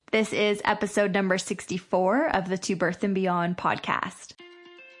This is episode number 64 of the To Birth and Beyond podcast.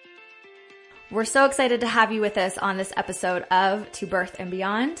 We're so excited to have you with us on this episode of To Birth and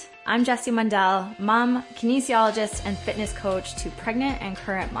Beyond. I'm Jessie Mundell, mom, kinesiologist, and fitness coach to pregnant and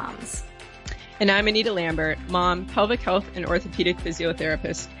current moms. And I'm Anita Lambert, mom, pelvic health, and orthopedic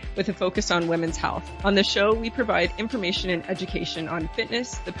physiotherapist with a focus on women's health. On the show, we provide information and education on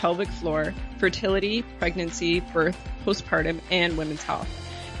fitness, the pelvic floor, fertility, pregnancy, birth, postpartum, and women's health.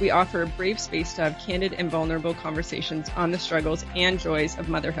 We offer a brave space to have candid and vulnerable conversations on the struggles and joys of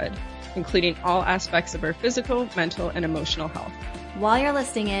motherhood, including all aspects of our physical, mental, and emotional health. While you're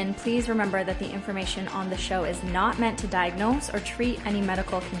listening in, please remember that the information on the show is not meant to diagnose or treat any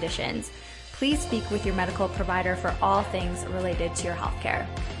medical conditions. Please speak with your medical provider for all things related to your healthcare.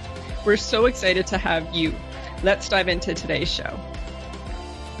 We're so excited to have you. Let's dive into today's show.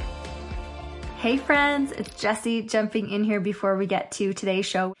 Hey friends, it's Jessie jumping in here before we get to today's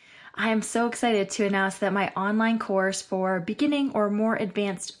show. I am so excited to announce that my online course for beginning or more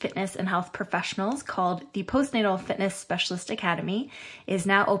advanced fitness and health professionals called the Postnatal Fitness Specialist Academy is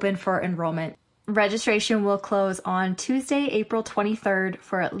now open for enrollment. Registration will close on Tuesday, April 23rd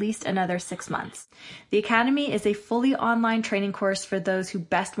for at least another 6 months. The Academy is a fully online training course for those who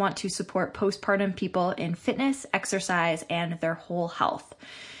best want to support postpartum people in fitness, exercise, and their whole health.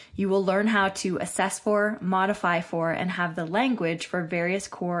 You will learn how to assess for, modify for, and have the language for various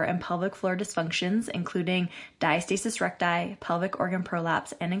core and pelvic floor dysfunctions, including diastasis recti, pelvic organ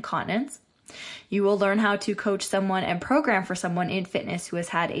prolapse, and incontinence. You will learn how to coach someone and program for someone in fitness who has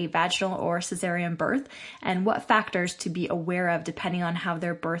had a vaginal or cesarean birth, and what factors to be aware of depending on how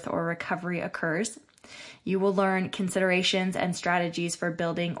their birth or recovery occurs. You will learn considerations and strategies for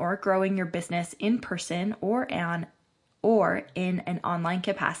building or growing your business in person or in an online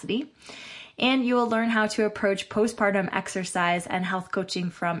capacity. And you will learn how to approach postpartum exercise and health coaching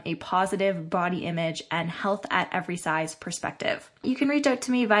from a positive body image and health at every size perspective. You can reach out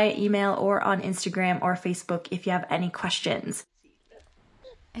to me via email or on Instagram or Facebook if you have any questions.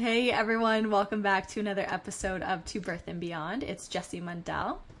 Hey everyone, welcome back to another episode of To Birth and Beyond. It's Jessie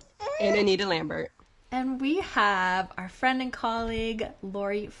Mundell. And Anita Lambert. And we have our friend and colleague,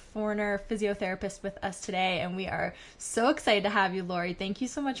 Lori Forner, physiotherapist, with us today. And we are so excited to have you, Lori. Thank you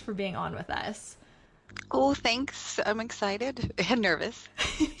so much for being on with us. Oh, thanks. I'm excited and nervous.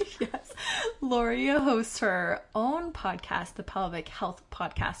 Yes. Lori hosts her own podcast, the Pelvic Health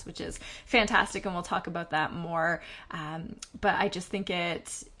Podcast, which is fantastic. And we'll talk about that more. But I just think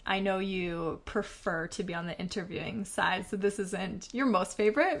I know you prefer to be on the interviewing side. So this isn't your most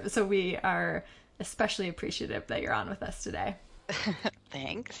favorite. So we are especially appreciative that you're on with us today.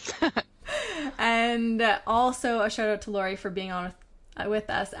 Thanks. And also a shout out to Lori for being on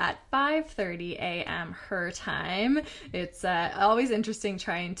with us at 5:30 a.m. her time. It's always interesting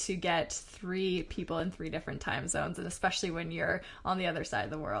trying to get 3 people in 3 different time zones, and especially when you're on the other side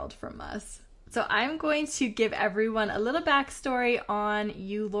of the world from us. So I'm going to give everyone a little backstory on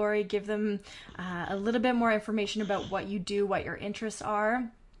you, Lori, give them a little bit more information about what you do, what your interests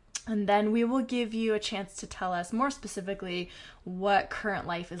are. And then we will give you a chance to tell us more specifically what current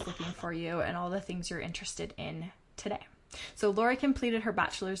life is looking for you and all the things you're interested in today. So Lori completed her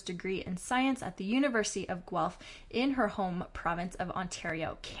bachelor's degree in science at the University of Guelph in her home province of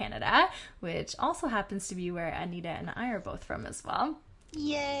Ontario, Canada, which also happens to be where Anita and I are both from as well.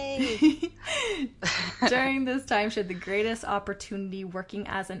 Yay! During this time, she had the greatest opportunity working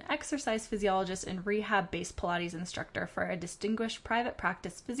as an exercise physiologist and rehab-based Pilates instructor for a distinguished private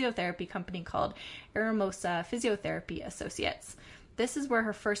practice physiotherapy company called Eramosa Physiotherapy Associates. This is where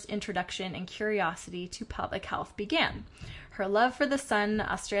her first introduction and curiosity to pelvic health began. Her love for the sun,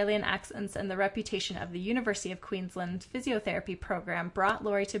 Australian accents, and the reputation of the University of Queensland physiotherapy program brought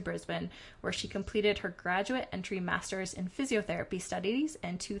Lori to Brisbane, where she completed her graduate entry master's in physiotherapy studies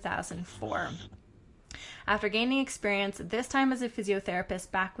in 2004. After gaining experience, this time as a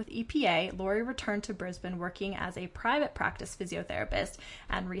physiotherapist back with EPA, Lori returned to Brisbane working as a private practice physiotherapist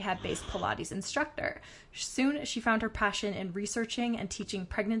and rehab-based Pilates instructor. Soon, she found her passion in researching and teaching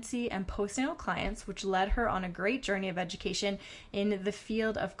pregnancy and postnatal clients, which led her on a great journey of education in the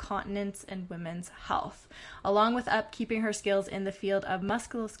field of continence and women's health. Along with upkeeping her skills in the field of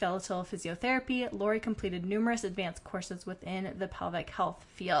musculoskeletal physiotherapy, Lori completed numerous advanced courses within the pelvic health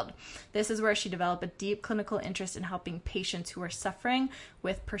field. This is where she developed a deep clinical interest in helping patients who are suffering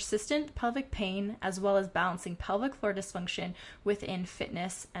with persistent pelvic pain, as well as balancing pelvic floor dysfunction within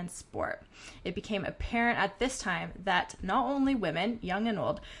fitness and sport. It became apparent at this time that not only women, young and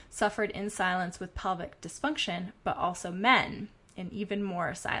old, suffered in silence with pelvic dysfunction, but also men, and even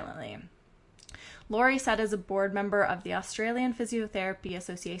more silently. Lori sat as a board member of the Australian Physiotherapy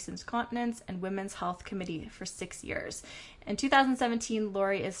Association's Continence and Women's Health Committee for 6 years. In 2017,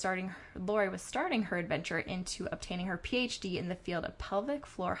 Lori was starting her adventure into obtaining her PhD in the field of pelvic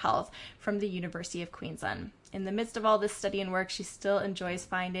floor health from the University of Queensland. In the midst of all this study and work, she still enjoys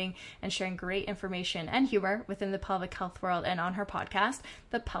finding and sharing great information and humor within the pelvic health world and on her podcast,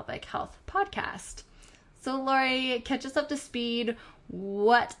 the Pelvic Health Podcast. So Lori, catch us up to speed.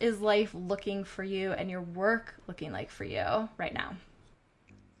 What is life looking for you and your work looking like for you right now?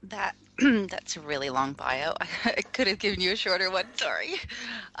 That's a really long bio. I could have given you a shorter one. Sorry.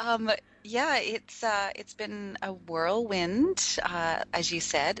 Yeah, it's been a whirlwind, as you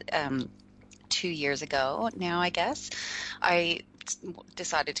said. 2 years ago now, I guess, I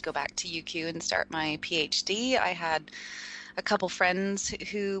decided to go back to UQ and start my PhD. I had a couple friends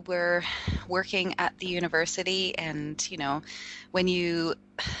who were working at the university, and when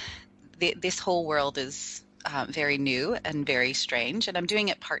this whole world is very new and very strange, and I'm doing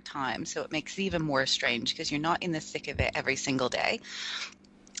it part-time, so it makes it even more strange because you're not in the thick of it every single day.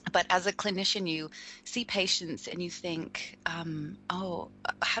 But as a clinician, you see patients and you think, oh,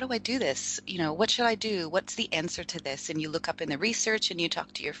 how do I do this? What should I do? What's the answer to this? And you look up in the research and you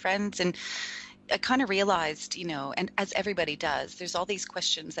talk to your friends, and I kind of realized, and as everybody does, there's all these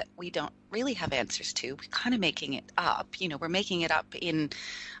questions that we don't really have answers to. We're kind of making it up. We're making it up in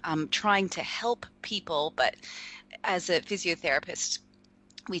trying to help people. But as a physiotherapist,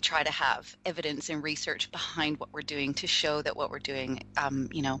 we try to have evidence and research behind what we're doing to show that what we're doing,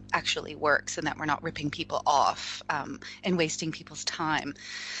 actually works, and that we're not ripping people off and wasting people's time.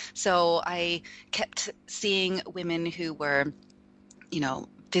 So I kept seeing women who were,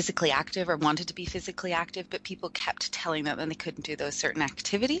 physically active or wanted to be physically active, but people kept telling them that they couldn't do those certain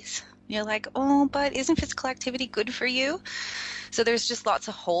activities. You're like, oh, but isn't physical activity good for you? So there's just lots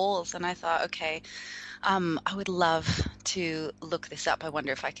of holes. And I thought, okay, I would love to look this up. I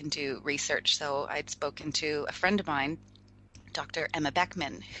wonder if I can do research. So I'd spoken to a friend of mine, Dr. Emma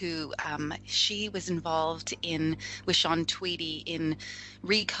Beckman, who she was involved with Sean Tweedy in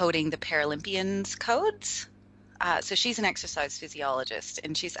recoding the Paralympians codes. So she's an exercise physiologist,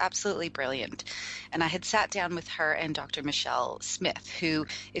 and she's absolutely brilliant. And I had sat down with her and Dr. Michelle Smith, who,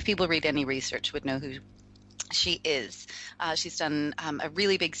 if people read any research, would know who she is. She's done a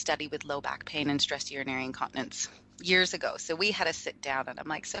really big study with low back pain and stress urinary incontinence years ago. So we had to sit down, and I'm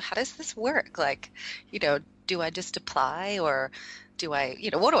like, so how does this work? Like, do I just apply, or do I,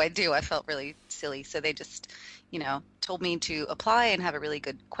 what do I do? I felt really silly. So they just, told me to apply and have a really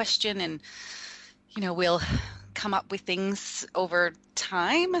good question, and, we'll come up with things over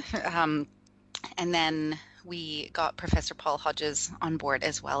time. And then we got Professor Paul Hodges on board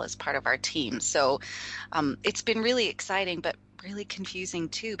as well as part of our team. So it's been really exciting, but really confusing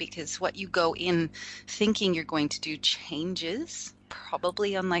too, because what you go in thinking you're going to do changes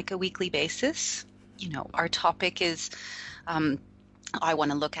probably on like a weekly basis. Our topic is I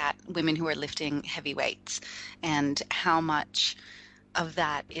want to look at women who are lifting heavy weights and how much of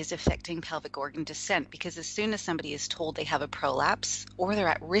that is affecting pelvic organ descent, because as soon as somebody is told they have a prolapse or they're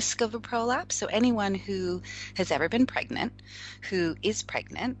at risk of a prolapse, so anyone who has ever been pregnant, who is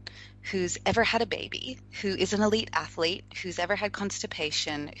pregnant, who's ever had a baby, who is an elite athlete, who's ever had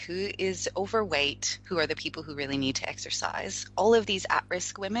constipation, who is overweight, who are the people who really need to exercise, all of these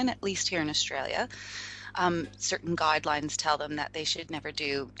at-risk women, at least here in Australia, certain guidelines tell them that they should never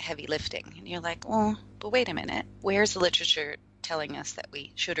do heavy lifting. And you're like, well, but wait a minute, where's the literature telling us that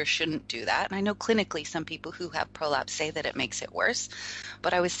we should or shouldn't do that? And I know clinically some people who have prolapse say that it makes it worse,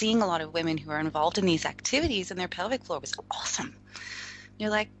 but I was seeing a lot of women who are involved in these activities and their pelvic floor was awesome. You're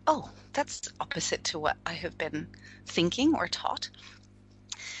like, oh, that's opposite to what I have been thinking or taught.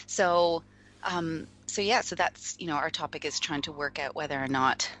 So that's, our topic is trying to work out whether or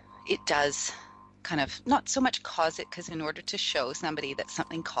not it does kind of not so much cause it, because in order to show somebody that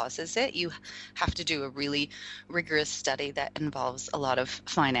something causes it, you have to do a really rigorous study that involves a lot of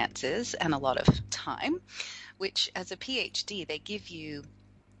finances and a lot of time, which as a PhD, they give you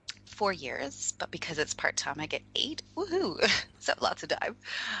 4 years, but because it's part-time, I get 8. Woohoo! So lots of time.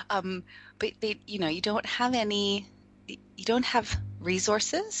 But you don't have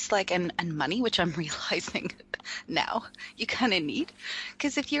resources and money, which I'm realizing now you kind of need,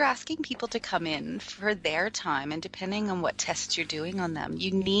 because if you're asking people to come in for their time, and depending on what tests you're doing on them, you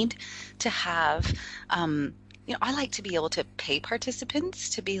need to have, I like to be able to pay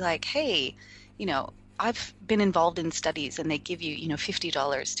participants to be like, hey, I've been involved in studies and they give you,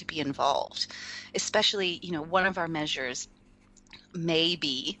 $50 to be involved, especially, one of our measures may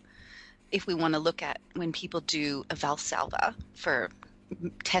be, if we want to look at when people do a Valsalva for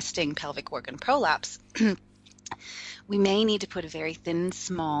testing pelvic organ prolapse, we may need to put a very thin,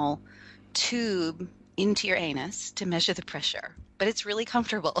 small tube into your anus to measure the pressure. But it's really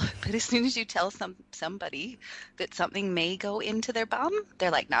comfortable. But as soon as you tell somebody that something may go into their bum, they're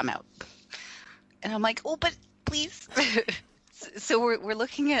like, "No, I'm out." And I'm like, "Oh, but please." So we're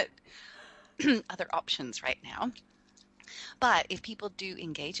looking at other options right now. But if people do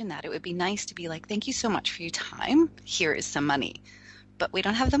engage in that, it would be nice to be like, "Thank you so much for your time. Here is some money." But we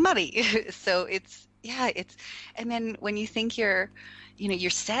don't have the money. So and then when you think you're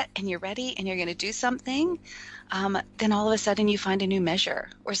set and you're ready and you're going to do something, then all of a sudden you find a new measure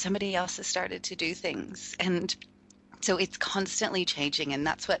or somebody else has started to do things. And so it's constantly changing. And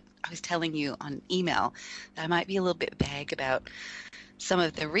that's what I was telling you on email, that I might be a little bit vague about some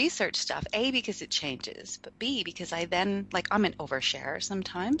of the research stuff, A, because it changes, but B, because I'm an oversharer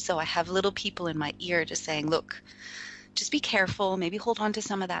sometimes. So I have little people in my ear just saying, look, just be careful, maybe hold on to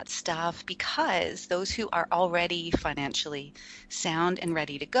some of that stuff, because those who are already financially sound and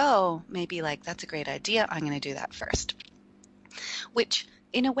ready to go may be like, that's a great idea, I'm going to do that first. Which,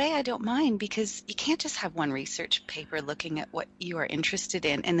 in a way, I don't mind, because you can't just have one research paper looking at what you are interested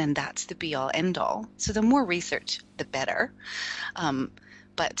in, and then that's the be-all, end-all. So the more research, the better.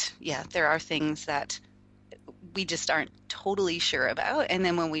 But yeah, there are things that we just aren't totally sure about. And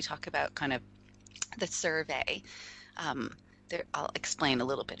then when we talk about kind of the survey, I'll explain a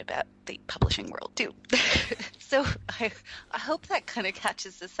little bit about the publishing world too. So I hope that kind of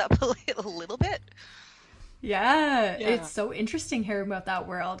catches us up a little bit. Yeah, it's so interesting hearing about that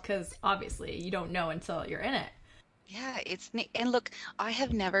world, because obviously you don't know until you're in it. Yeah, it's neat. And look, I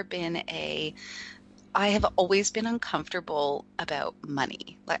have always been uncomfortable about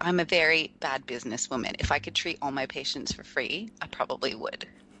money. Like, I'm a very bad businesswoman. If I could treat all my patients for free, I probably would.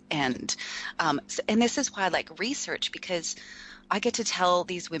 And this is why I like research, because I get to tell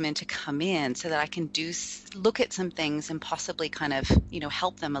these women to come in so that I can look at some things and possibly kind of,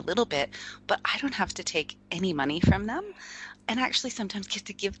 help them a little bit, but I don't have to take any money from them, and actually sometimes get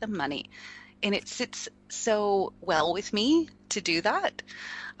to give them money. And it sits so well with me to do that.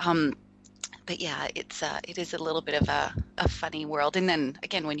 But yeah, it is a little bit of a funny world. And then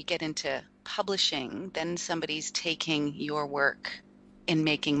again, when you get into publishing, then somebody's taking your work and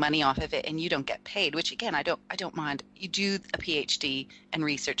making money off of it, and you don't get paid, which again, I don't mind. You do a PhD and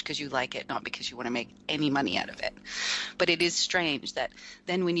research because you like it, not because you want to make any money out of it. But it is strange that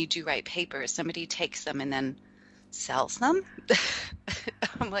then when you do write papers, somebody takes them and then sells them.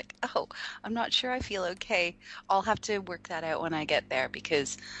 I'm like, oh, I'm not sure I feel okay. I'll have to work that out when I get there,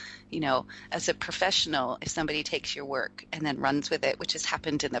 because as a professional, if somebody takes your work and then runs with it, which has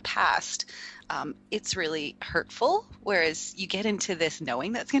happened in the past, it's really hurtful. Whereas you get into this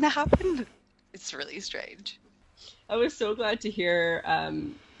knowing that's going to happen, it's really strange. I was so glad to hear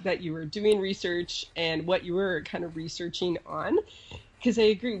that you were doing research and what you were kind of researching on, because I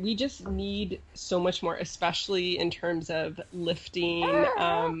agree, we just need so much more, especially in terms of lifting,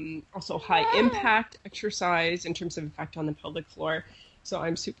 also high impact exercise in terms of effect on the pelvic floor. So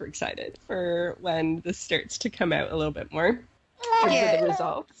I'm super excited for when this starts to come out a little bit more for the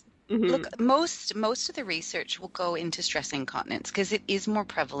results. Mm-hmm. Look, most of the research will go into stress incontinence because it is more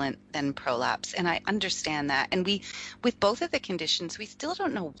prevalent than prolapse, and I understand that. And with both of the conditions, we still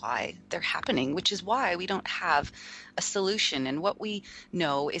don't know why they're happening, which is why we don't have a solution. And what we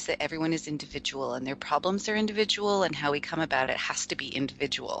know is that everyone is individual, and their problems are individual, and how we come about it has to be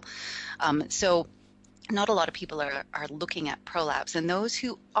individual. So not a lot of people are looking at prolapse, and those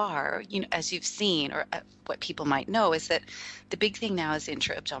who are, as you've seen, or what people might know, is that the big thing now is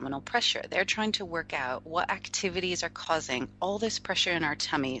intra-abdominal pressure. They're trying to work out what activities are causing all this pressure in our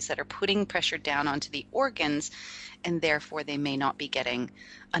tummies that are putting pressure down onto the organs, and therefore they may not be getting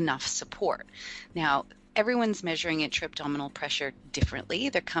enough support. Now, everyone's measuring intra-abdominal pressure differently.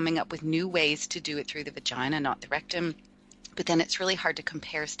 They're coming up with new ways to do it through the vagina, not the rectum. But then it's really hard to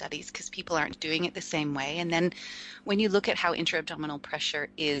compare studies because people aren't doing it the same way. And then when you look at how intra-abdominal pressure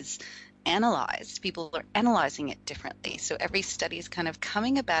is analyzed, people are analyzing it differently. So every study is kind of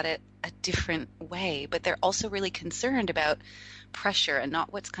coming about it a different way, but they're also really concerned about pressure and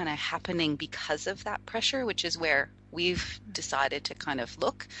not what's kind of happening because of that pressure, which is where we've decided to kind of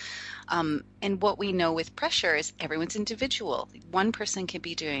look. And what we know with pressure is everyone's individual. One person can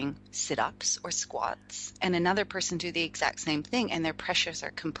be doing sit-ups or squats, and another person do the exact same thing, and their pressures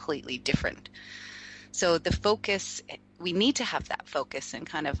are completely different. So the focus, we need to have that focus and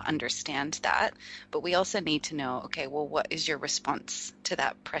kind of understand that, but we also need to know, okay, well, what is your response to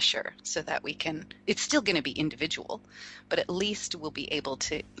that pressure so that we can, it's still going to be individual, but at least we'll be able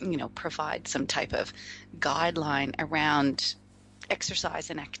to, provide some type of guideline around exercise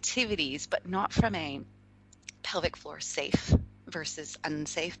and activities, but not from a pelvic floor safe versus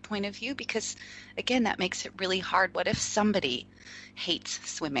unsafe point of view, because again, that makes it really hard. What if somebody hates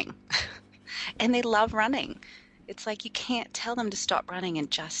swimming and they love running? It's like you can't tell them to stop running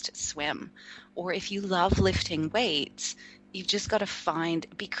and just swim. Or if you love lifting weights, you've just got to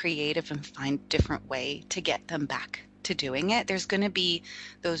be creative and find different way to get them back to doing it. There's going to be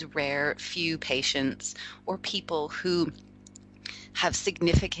those rare few patients or people who have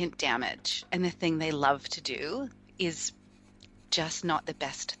significant damage, and the thing they love to do is just not the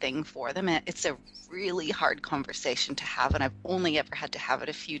best thing for them. And it's a really hard conversation to have, and I've only ever had to have it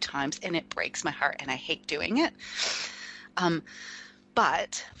a few times, and it breaks my heart, and I hate doing it.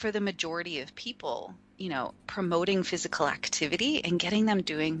 But for the majority of people, promoting physical activity and getting them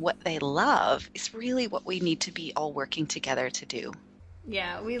doing what they love is really what we need to be all working together to do.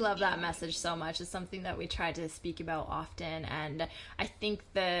 Yeah, we love that message so much. It's something that we try to speak about often, and I think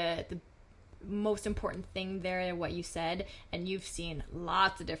the most important thing there, what you said, and you've seen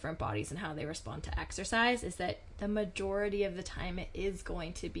lots of different bodies and how they respond to exercise, is that the majority of the time it is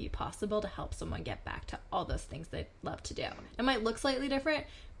going to be possible to help someone get back to all those things they love to do. It might look slightly different,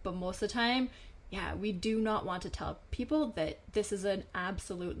 but most of the time, yeah, we do not want to tell people that this is an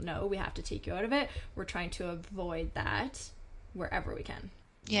absolute no, we have to take you out of it. We're trying to avoid that wherever we can.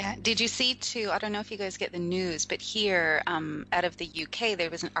 Yeah. Did you see too, I don't know if you guys get the news, but here out of the UK, there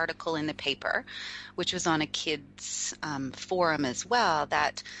was an article in the paper, which was on a kids forum as well,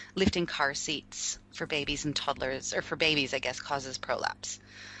 that lifting car seats for babies and toddlers, or for babies, I guess, causes prolapse.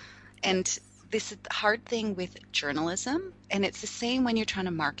 And this is the hard thing with journalism, and it's the same when you're trying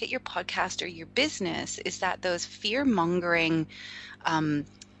to market your podcast or your business, is that those fear-mongering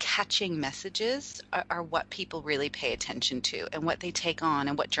catching messages are what people really pay attention to, and what they take on,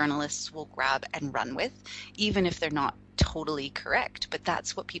 and what journalists will grab and run with, even if they're not totally correct. But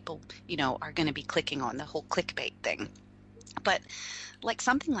that's what people, are going to be clicking on, the whole clickbait thing. But like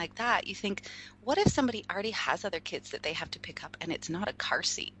something like that, you think, what if somebody already has other kids that they have to pick up and it's not a car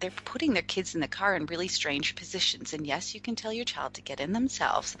seat? They're putting their kids in the car in really strange positions. And yes, you can tell your child to get in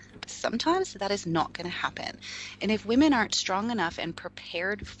themselves, but sometimes that is not going to happen. And if women aren't strong enough and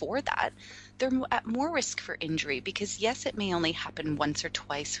prepared for that, they're at more risk for injury, because yes, it may only happen once or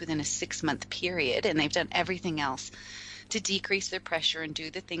twice within a 6-month period, and they've done everything else to decrease their pressure and do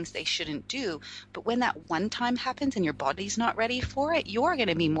the things they shouldn't do. But when that one time happens and your body's not ready for it, you're going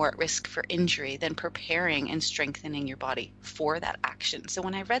to be more at risk for injury than preparing and strengthening your body for that action. So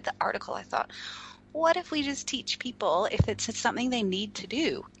when I read the article, I thought, what if we just teach people, if it's something they need to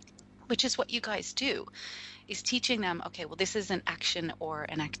do, which is what you guys do, is teaching them, okay, well, this is an action or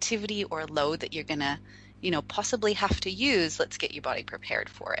an activity or a load that you're going to, possibly have to use. Let's get your body prepared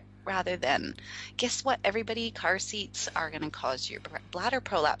for it. Rather than, guess what, everybody, car seats are going to cause your bladder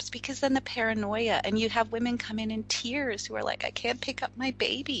prolapse, because then the paranoia, and you have women come in tears who are like, I can't pick up my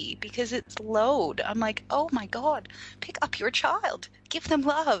baby because it's load. I'm like, oh my God, pick up your child. Give them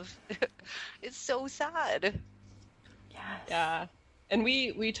love. It's so sad. Yes. Yeah. And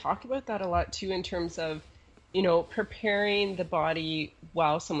we talk about that a lot too, in terms of, preparing the body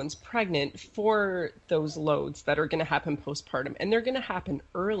while someone's pregnant for those loads that are going to happen postpartum. And they're going to happen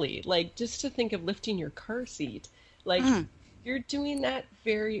early. Like, just to think of lifting your car seat, like you're doing that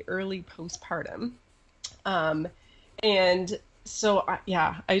very early postpartum. And so,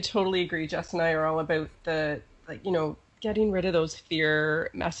 I totally agree. Jess and I are all about getting rid of those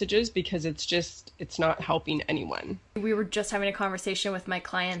fear messages, because it's not helping anyone. We were just having a conversation with my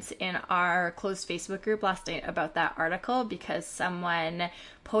clients in our closed Facebook group last night about that article, because someone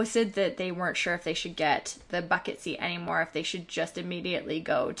posted that they weren't sure if they should get the bucket seat anymore, if they should just immediately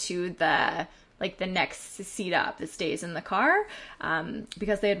go to the next seat up that stays in the car,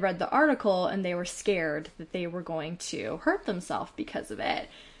 because they had read the article and they were scared that they were going to hurt themselves because of it.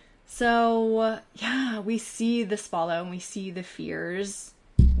 So, yeah, we see this follow, and we see the fears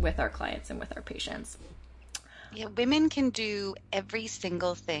with our clients and with our patients. Yeah, women can do every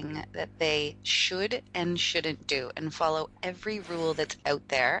single thing that they should and shouldn't do, and follow every rule that's out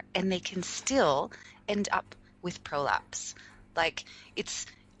there, and they can still end up with prolapse.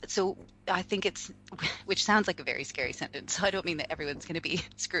 So I think which sounds like a very scary sentence, so I don't mean that everyone's going to be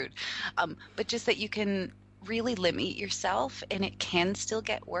screwed, but just that you can really limit yourself, and it can still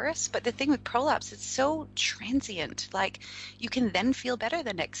get worse. But the thing with prolapse, it's so transient. Like, you can then feel better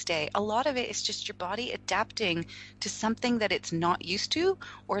the next day. A lot of it is just your body adapting to something that it's not used to,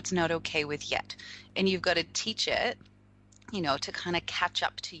 or it's not okay with yet. And you've got to teach it to kind of catch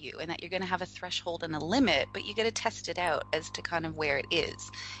up to you, and that you're going to have a threshold and a limit, but you got to test it out as to kind of where it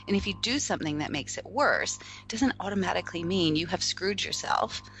is. And if you do something that makes it worse, it doesn't automatically mean you have screwed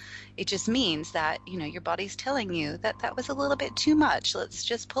yourself. It just means that, your body's telling you that that was a little bit too much. Let's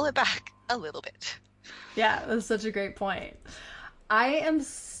just pull it back a little bit. Yeah, that's such a great point. I am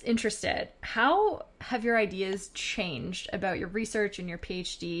interested. How have your ideas changed about your research and your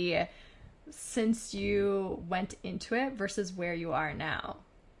PhD since you went into it versus where you are now?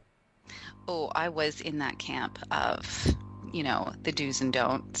 Oh, I was in that camp of, the do's and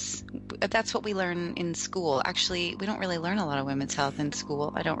don'ts. That's what we learn in school. Actually, we don't really learn a lot of women's health in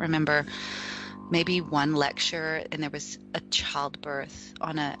school. I don't remember, maybe one lecture, and there was a childbirth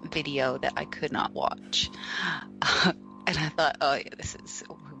on a video that I could not watch. And I thought, oh, yeah,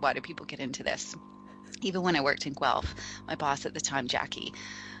 why do people get into this? Even when I worked in Guelph, my boss at the time, Jackie,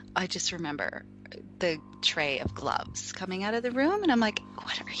 I just remember the tray of gloves coming out of the room, and I'm like,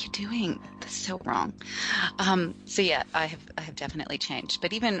 what are you doing? That's so wrong. So yeah, I have definitely changed.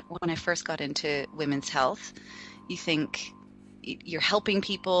 But even when I first got into women's health, you think you're helping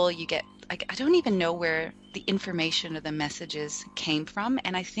people, you get, I don't even know where the information or the messages came from.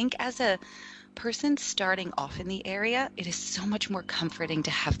 And I think as a person starting off in the area, it is so much more comforting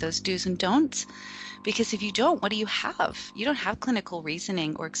to have those do's and don'ts, because if you don't, what do you have? You don't have clinical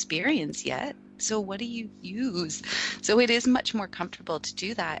reasoning or experience yet. So what do you use? So it is much more comfortable to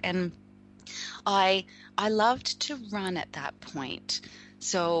do that. And I loved to run at that point.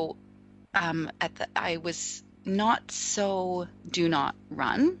 So I was not so do not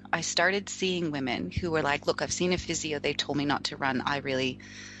run. I started seeing women who were like, look, I've seen a physio, they told me not to run.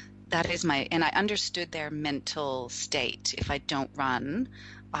 And I understood their mental state. If I don't run,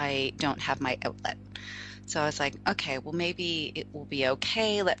 I don't have my outlet. So I was like, okay, well, maybe it will be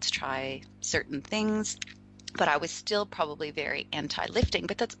okay. Let's try certain things. But I was still probably very anti-lifting,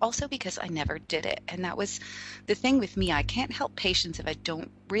 but that's also because I never did it. And that was the thing with me. I can't help patients if I don't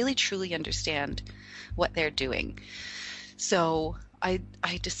really truly understand what they're doing. So I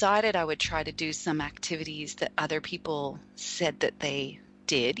decided I would try to do some activities that other people said that they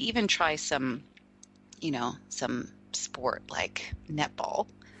did, even try some sport like netball.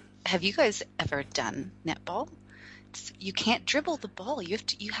 Have you guys ever done netball? You can't dribble the ball.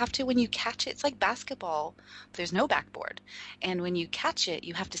 You have to when you catch it, it's like basketball. There's no backboard. And when you catch it,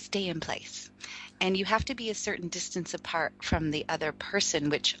 you have to stay in place. And you have to be a certain distance apart from the other person,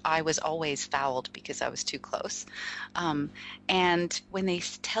 which I was always fouled because I was too close. And when they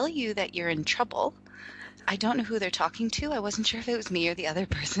tell you that you're in trouble, I don't know who they're talking to. I wasn't sure if it was me or the other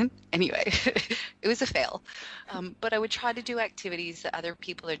person. Anyway, it was a fail. But I would try to do activities that other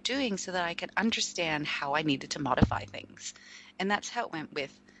people are doing so that I could understand how I needed to modify things. And that's how it went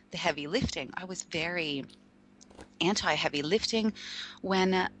with the heavy lifting. I was very anti-heavy lifting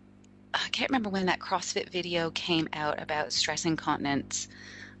when I can't remember when that CrossFit video came out about stress incontinence.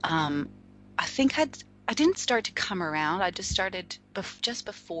 I think I didn't start to come around. I just started just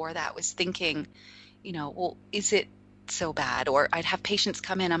before that was thinking, well, is it so bad? Or I'd have patients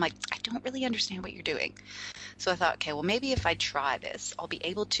come in, I'm like, I don't really understand what you're doing. So I thought, okay, well, maybe if I try this, I'll be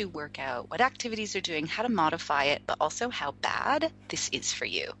able to work out what activities they're doing, how to modify it, but also how bad this is for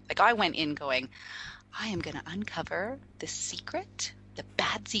you. Like I went in going, I am going to uncover the secret, the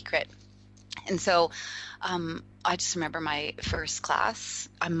bad secret. And so I just remember my first class,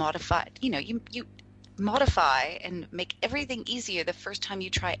 I modified, you modify and make everything easier the first time you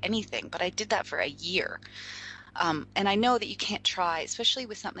try anything. But I did that for a year. And I know that you can't try, especially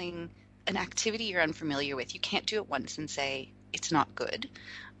with an activity you're unfamiliar with, you can't do it once and say it's not good.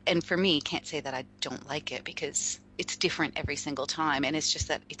 And for me, can't say that I don't like it because it's different every single time. And it's just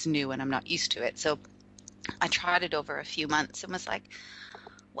that it's new and I'm not used to it. So I tried it over a few months and was like,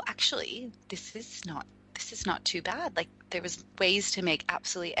 well, actually, this is not too bad. Like there was ways to make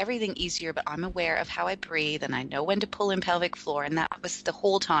absolutely everything easier, but I'm aware of how I breathe and I know when to pull in pelvic floor. And that was the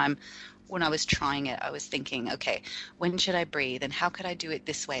whole time when I was trying it, I was thinking, okay, when should I breathe and how could I do it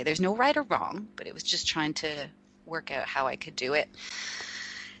this way? There's no right or wrong, but it was just trying to work out how I could do it.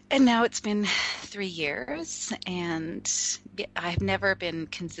 And now it's been 3 years and I've never been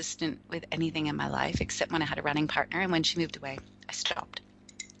consistent with anything in my life except when I had a running partner, and when she moved away, I stopped.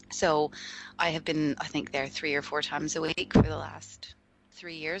 So I have been, I think, there 3 or 4 times a week for the last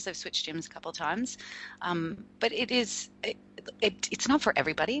 3 years. I've switched gyms a couple times. But it's not for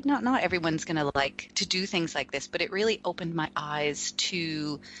everybody. Not everyone's going to like to do things like this, but it really opened my eyes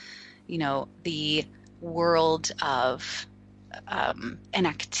to, the world of an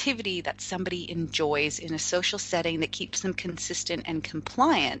activity that somebody enjoys in a social setting that keeps them consistent and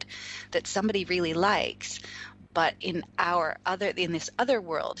compliant, that somebody really likes. But in this other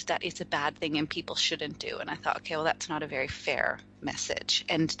world, that is a bad thing and people shouldn't do. And I thought, okay, well, that's not a very fair message.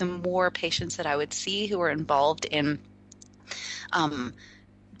 And the more patients that I would see who were involved in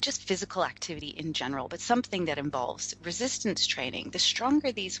just physical activity in general, but something that involves resistance training, the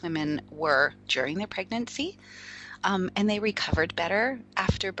stronger these women were during their pregnancy. And they recovered better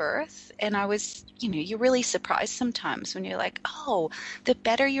after birth. And I was, you're really surprised sometimes when you're like, oh, the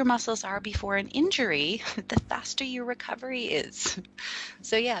better your muscles are before an injury, the faster your recovery is.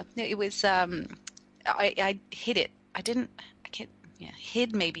 So yeah, it was, I hid it.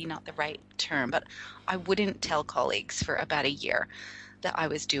 Hid maybe not the right term, but I wouldn't tell colleagues for about a year that I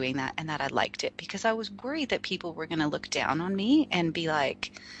was doing that and that I liked it, because I was worried that people were going to look down on me and be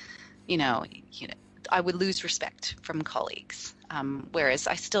like, I would lose respect from colleagues. Whereas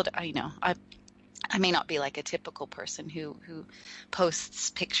I still, I may not be like a typical person who posts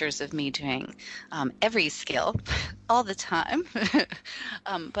pictures of me doing every skill all the time,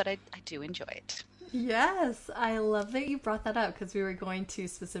 but I do enjoy it. Yes, I love that you brought that up, because we were going to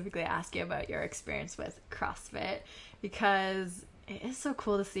specifically ask you about your experience with CrossFit, because it is so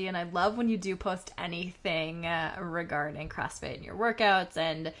cool to see, and I love when you do post anything regarding CrossFit and your workouts.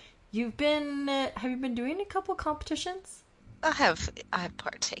 And have you been doing a couple competitions? I have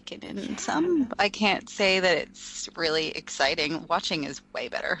partaken in some. I can't say that it's really exciting. Watching is way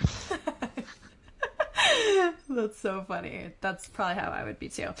better. That's so funny. That's probably how I would be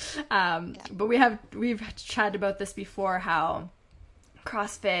too. But we've chatted about this before, how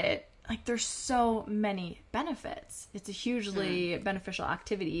CrossFit, like, there's so many benefits. It's a hugely beneficial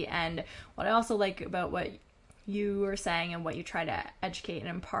activity. And what I also like about what you were saying and what you try to educate and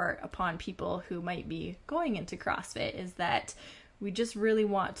impart upon people who might be going into CrossFit is that we just really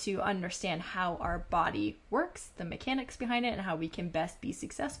want to understand how our body works, the mechanics behind it, and how we can best be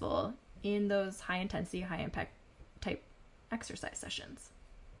successful in those high intensity, high impact type exercise sessions.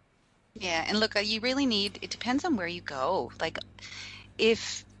 Yeah, and look, you really need, it depends on where you go. Like,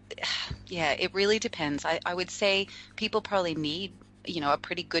 it really depends. I would say people probably need, a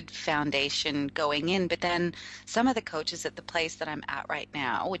pretty good foundation going in, but then some of the coaches at the place that I'm at right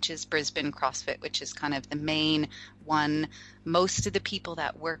now, which is Brisbane CrossFit, which is kind of the main one, most of the people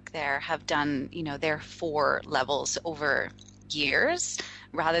that work there have done, their 4 levels over years,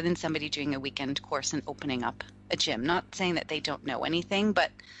 rather than somebody doing a weekend course and opening up a gym. Not saying that they don't know anything, but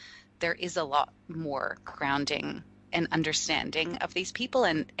there is a lot more grounding and understanding of these people,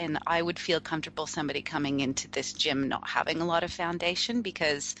 and I would feel comfortable somebody coming into this gym not having a lot of foundation,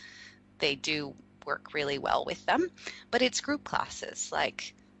 because they do work really well with them. But it's group classes,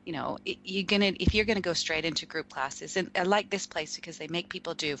 like, if you're gonna go straight into group classes, and I like this place because they make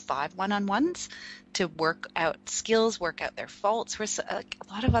people do 5 one-on-ones to work out skills, work out their faults. Whereas a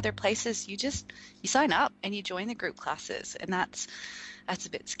lot of other places, you sign up and you join the group classes, and that's a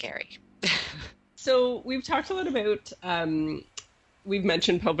bit scary. So we've talked a lot about, we've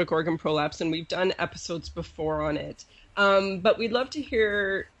mentioned pelvic organ prolapse, and we've done episodes before on it. But we'd love to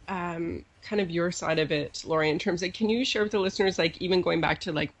hear kind of your side of it, Lori, in terms of, can you share with the listeners, like, even going back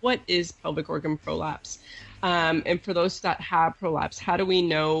to, like, what is pelvic organ prolapse? And for those that have prolapse, how do we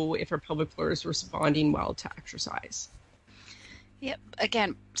know if our pelvic floor is responding well to exercise? Yep.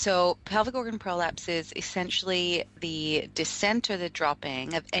 Again, so pelvic organ prolapse is essentially the descent or the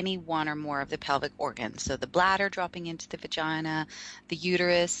dropping of any one or more of the pelvic organs. So the bladder dropping into the vagina, the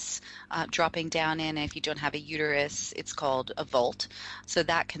uterus dropping down in. If you don't have a uterus, it's called a vault. So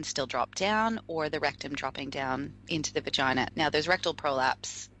that can still drop down, or the rectum dropping down into the vagina. Now, there's rectal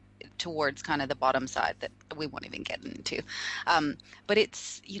prolapse towards kind of the bottom side that we won't even get into. But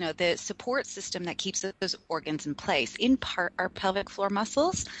it's, the support system that keeps those organs in place, in part our pelvic floor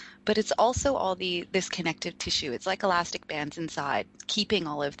muscles, but it's also all this connective tissue. It's like elastic bands inside, keeping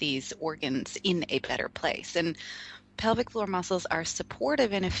all of these organs in a better place. And pelvic floor muscles are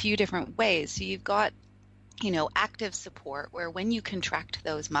supportive in a few different ways. So you've got active support, where when you contract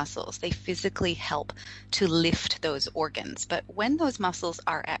those muscles, they physically help to lift those organs. But when those muscles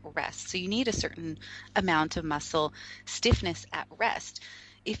are at rest, so you need a certain amount of muscle stiffness at rest.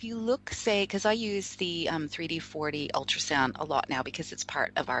 If you look, say, because I use the 3D/4D ultrasound a lot now because it's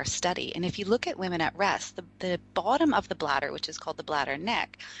part of our study. And if you look at women at rest, the bottom of the bladder, which is called the bladder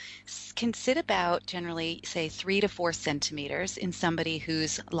neck, can sit about generally, say, 3 to 4 centimeters in somebody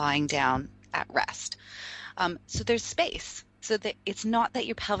who's lying down at rest. So there's space, so that it's not that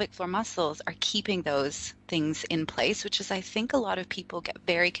your pelvic floor muscles are keeping those things in place, which is, I think, a lot of people get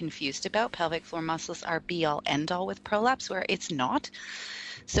very confused about. Pelvic floor muscles are be all end all with prolapse, where it's not.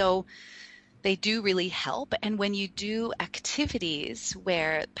 So They do really help. And when you do activities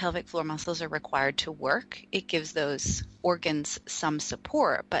where pelvic floor muscles are required to work, it gives those organs some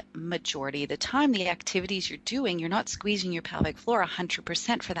support. But majority of the time, the activities you're doing, you're not squeezing your pelvic floor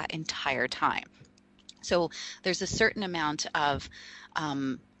 100% for that entire time. So there's a certain amount of,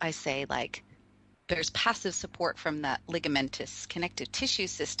 I say, like, there's passive support from the ligamentous connective tissue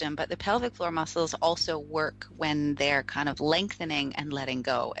system, but the pelvic floor muscles also work when they're kind of lengthening and letting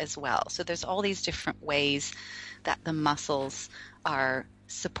go as well. So there's all these different ways that the muscles are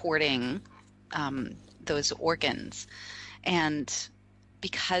supporting those organs. And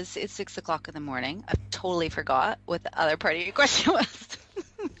because it's 6 o'clock in the morning, I totally forgot what the other part of your question was.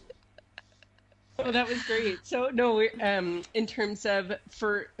 Oh, that was great. So no, in terms of,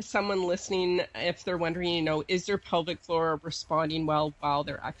 for someone listening, if they're wondering, is their pelvic floor responding well while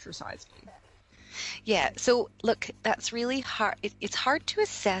they're exercising? Yeah, so look, that's really hard. It's hard to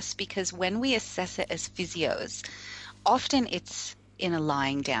assess because when we assess it as physios, often it's in a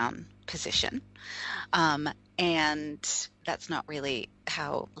lying down position. And that's not really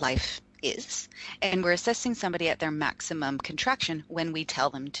how life is. And we're assessing somebody at their maximum contraction when we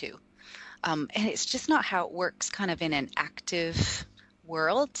tell them to. And it's just not how it works kind of in an active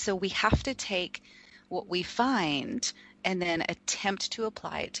world. So we have to take what we find and then attempt to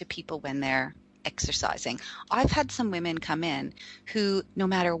apply it to people when they're exercising. I've had some women come in who, no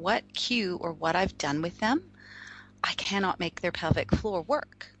matter what cue or what I've done with them, I cannot make their pelvic floor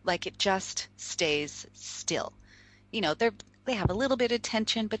work. Like, it just stays still. They have a little bit of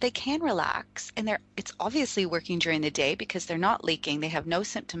tension, but they can relax, and it's obviously working during the day because they're not leaking. They have no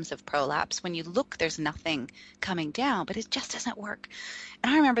symptoms of prolapse. When you look, there's nothing coming down, but it just doesn't work.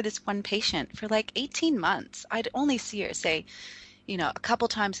 And I remember this one patient for like 18 months. I'd only see her, say, a couple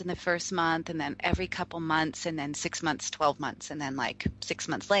times in the first month, and then every couple months, and then 6 months, 12 months, and then like 6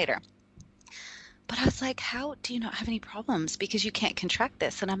 months later. But I was like, how do you not have any problems? Because you can't contract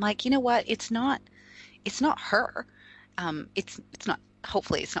this. And I'm like, you know what? It's not her. It's not,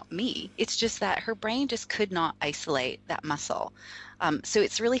 hopefully it's not me. It's just that her brain just could not isolate that muscle. So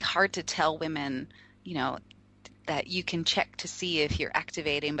it's really hard to tell women, that you can check to see if you're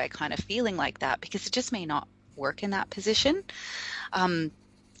activating by kind of feeling like that, because it just may not work in that position.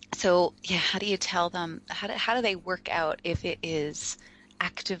 So yeah, how do you tell them, how do they work out if it is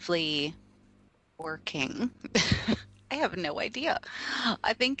actively working? I have no idea.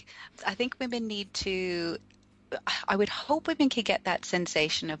 I think women need to, I would hope women could get that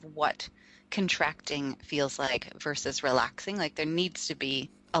sensation of what contracting feels like versus relaxing. Like, there needs to be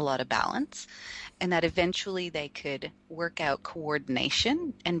a lot of balance, and that eventually they could work out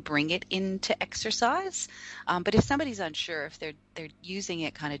coordination and bring it into exercise. But if somebody's unsure, if they're using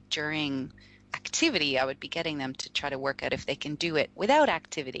it kind of during activity, I would be getting them to try to work out if they can do it without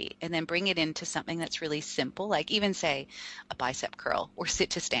activity, and then bring it into something that's really simple, like even say a bicep curl or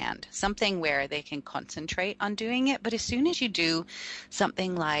sit to stand, something where they can concentrate on doing it. But as soon as you do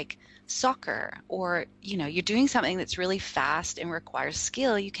something like soccer, or you're doing something that's really fast and requires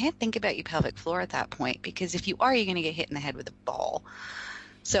skill, you can't think about your pelvic floor at that point, because if you are, you're going to get hit in the head with a ball.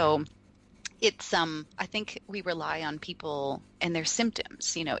 So it's I think we rely on people and their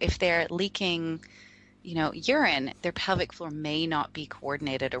symptoms. If they're leaking, urine, their pelvic floor may not be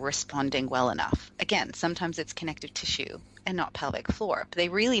coordinated or responding well enough. Again, sometimes it's connective tissue and not pelvic floor, but they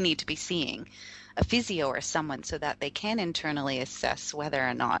really need to be seeing a physio or someone so that they can internally assess whether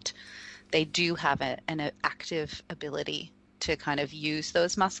or not they do have an active ability to kind of use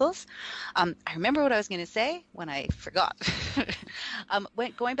those muscles. I remember what I was going to say when I forgot.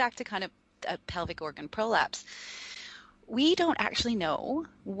 Going back to kind of a pelvic organ prolapse, we don't actually know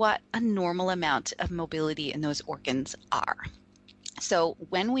what a normal amount of mobility in those organs are. So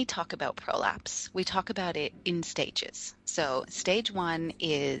when we talk about prolapse, we talk about it in stages. So stage 1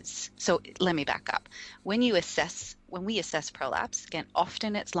 is, so let me back up. When we assess prolapse, again,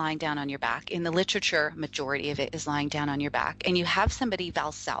 often it's lying down on your back. In the literature, majority of it is lying down on your back, and you have somebody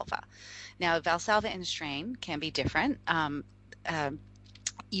Valsalva. Now, Valsalva and strain can be different.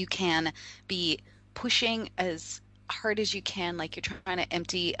 You can be pushing as hard as you can, like you're trying to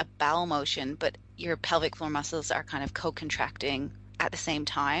empty a bowel motion, but your pelvic floor muscles are kind of co-contracting at the same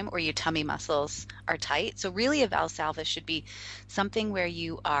time, or your tummy muscles are tight. So really, a Valsalva should be something where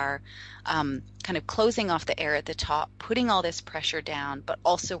you are kind of closing off the air at the top, putting all this pressure down, but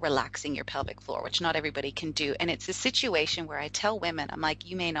also relaxing your pelvic floor, which not everybody can do. And it's a situation where I tell women, I'm like,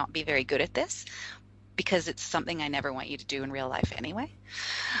 you may not be very good at this, because it's something I never want you to do in real life anyway.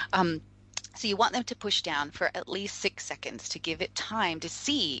 So you want them to push down for at least 6 seconds to give it time to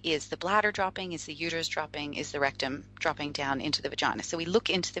see, is the bladder dropping, is the uterus dropping, is the rectum dropping down into the vagina. So we look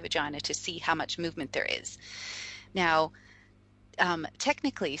into the vagina to see how much movement there is. Now,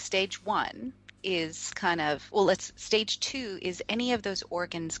 technically, stage 1 is stage 2 is any of those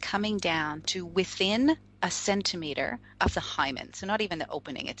organs coming down to within a centimeter of the hymen. So not even the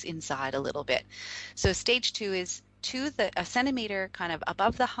opening, it's inside a little bit. So stage 2 is a centimeter kind of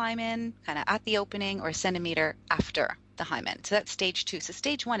above the hymen, kind of at the opening, or a centimeter after the hymen. So that's stage 2. So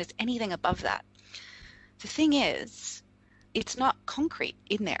stage 1 is anything above that. The thing is, it's not concrete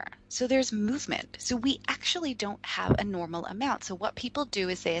in there. So there's movement. So we actually don't have a normal amount. So what people do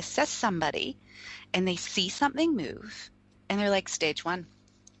is they assess somebody and they see something move and they're like, stage 1.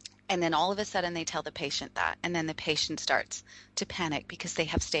 And then all of a sudden they tell the patient that, and then the patient starts to panic because they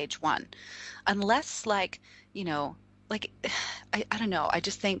have stage 1. Unless I don't know, I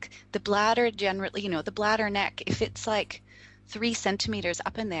just think the bladder generally, the bladder neck, if it's like 3 centimeters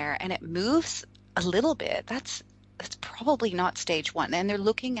up in there and it moves a little bit, that's probably not stage 1. And they're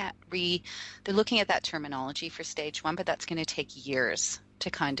looking at that terminology for stage 1, but that's going to take years to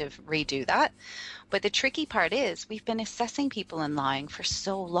kind of redo that. But the tricky part is we've been assessing people and lying for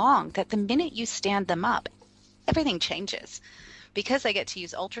so long that the minute you stand them up, everything changes. Because I get to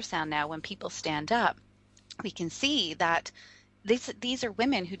use ultrasound now, when people stand up, we can see that these are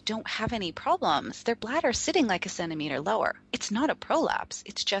women who don't have any problems. Their bladder's sitting like a centimeter lower. It's not a prolapse.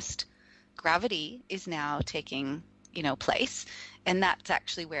 It's just gravity is now taking, place, and that's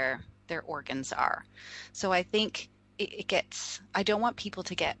actually where their organs are. So I think I don't want people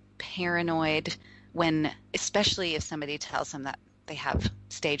to get paranoid especially if somebody tells them that they have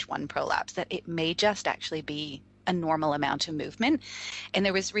stage 1 prolapse, that it may just actually be a normal amount of movement. And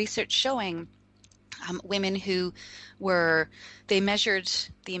there was research showing women who they measured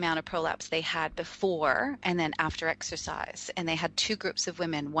the amount of prolapse they had before and then after exercise. And they had 2 groups of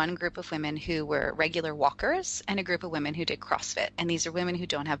women, one group of women who were regular walkers and a group of women who did CrossFit. And these are women who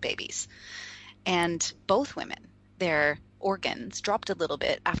don't have babies. And both women, their organs dropped a little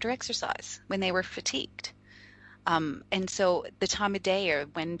bit after exercise when they were fatigued. And so the time of day or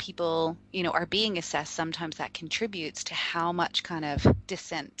when people, are being assessed, sometimes that contributes to how much kind of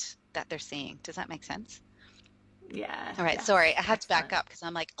descent that they're seeing. Does that make sense? Yeah. All right. Yes. Sorry, I had Excellent. to back up because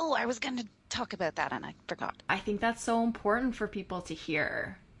I'm like, I was going to talk about that and I forgot. I think that's so important for people to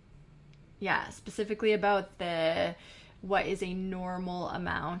hear. Yeah, specifically about what is a normal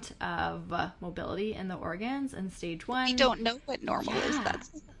amount of mobility in the organs in stage 1. We don't know what normal is.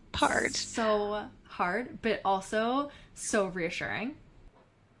 That's hard. So hard, but also so reassuring.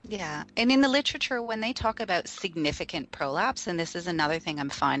 Yeah. And in the literature, when they talk about significant prolapse, and this is another thing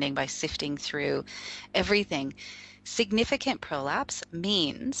I'm finding by sifting through everything, significant prolapse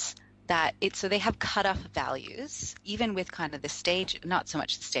means that so they have cutoff values, even with kind of the stage, not so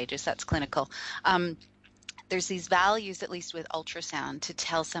much the stages, that's clinical. There's these values, at least with ultrasound, to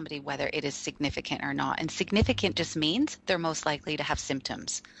tell somebody whether it is significant or not. And significant just means they're most likely to have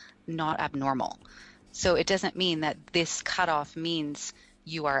symptoms, not abnormal. So it doesn't mean that this cutoff means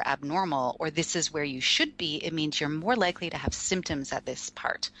you are abnormal or this is where you should be. It means you're more likely to have symptoms at this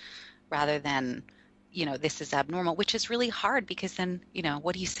part rather than, this is abnormal, which is really hard because then,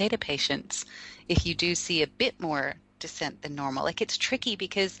 what do you say to patients if you do see a bit more descent than normal? Like, it's tricky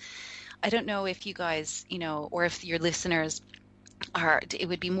because I don't know if you guys, or if your listeners it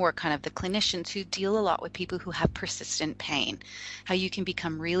would be more kind of the clinicians who deal a lot with people who have persistent pain, how you can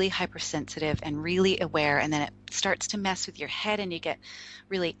become really hypersensitive and really aware, and then it starts to mess with your head and you get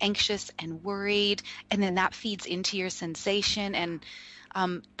really anxious and worried, and then that feeds into your sensation. And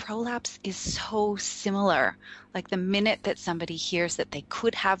prolapse is so similar. Like the minute that somebody hears that they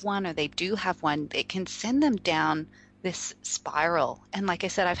could have one or they do have one, it can send them down this spiral. And like I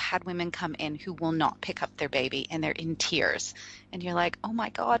said, I've had women come in who will not pick up their baby and they're in tears. And you're like, oh my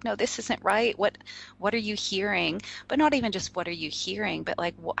God, no, this isn't right. What are you hearing? But not even just what are you hearing, but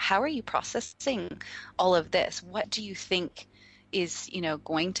like, how are you processing all of this? What do you think is,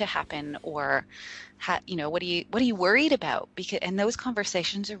 going to happen? Or, what are you worried about? And those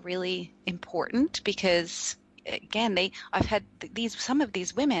conversations are really important because again, I've had some of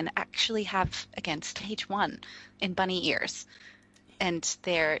these women actually have, again, stage 1 in bunny ears, and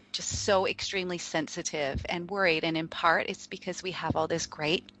they're just so extremely sensitive and worried. And in part, it's because we have all this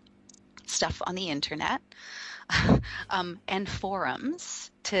great stuff on the internet and forums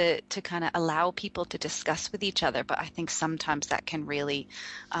to kind of allow people to discuss with each other. But I think sometimes that can really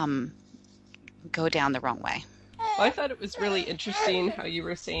go down the wrong way. Well, I thought it was really interesting how you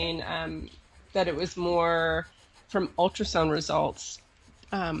were saying that it was more from ultrasound results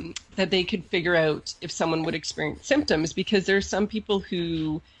that they could figure out if someone would experience symptoms, because there's some people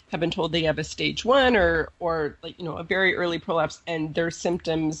who have been told they have a stage 1 or like, a very early prolapse, and their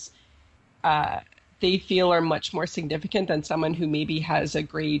symptoms they feel are much more significant than someone who maybe has a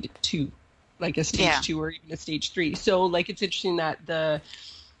grade 2, like a stage 2 or even a stage 3. So like, it's interesting that the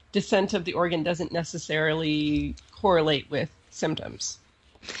descent of the organ doesn't necessarily correlate with symptoms.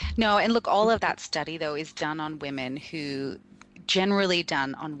 No, and look, all of that study though is generally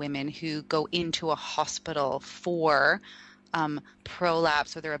done on women who go into a hospital for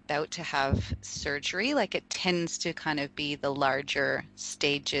prolapse, or they're about to have surgery. Like, it tends to kind of be the larger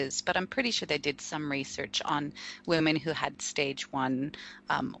stages, but I'm pretty sure they did some research on women who had stage 1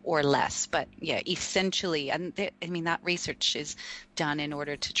 or less. But yeah, essentially, and that research is done in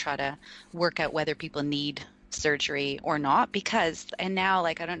order to try to work out whether people need surgery or not, because, and now,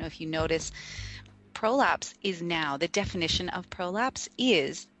 like, I don't know if you notice, prolapse is now, the definition of prolapse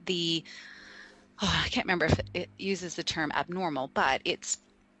is I can't remember if it uses the term abnormal, but it's,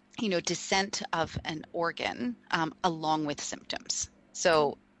 descent of an organ along with symptoms.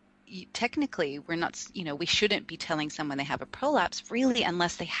 So technically, we're not, we shouldn't be telling someone they have a prolapse really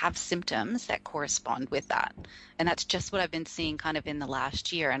unless they have symptoms that correspond with that. And that's just what I've been seeing kind of in the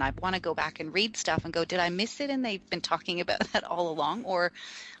last year. And I want to go back and read stuff and go, did I miss it? And they've been talking about that all along, or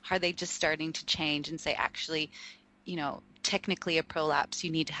are they just starting to change and say, actually, technically a prolapse, you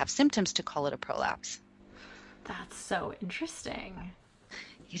need to have symptoms to call it a prolapse. That's so interesting.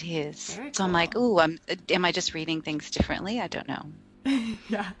 It is. Very cool. So I'm like, ooh, am I just reading things differently? I don't know.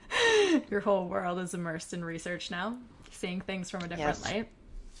 Yeah. Your whole world is immersed in research now, seeing things from a different light.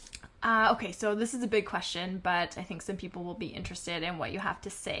 Okay, so this is a big question, but I think some people will be interested in what you have to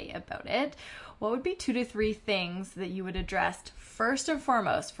say about it. What would be 2 to 3 things that you would address first and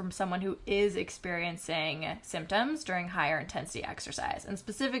foremost from someone who is experiencing symptoms during higher intensity exercise, and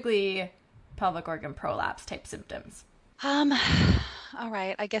specifically pelvic organ prolapse type symptoms? All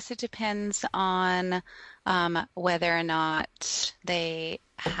right. I guess it depends on whether or not they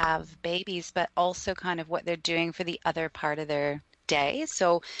have babies, but also kind of what they're doing for the other part of their day.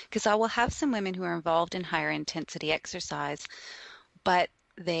 So, because I will have some women who are involved in higher intensity exercise, but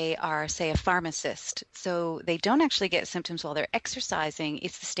they are, say, a pharmacist. So they don't actually get symptoms while they're exercising.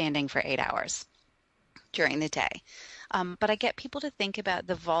 It's the standing for 8 hours during the day. But I get people to think about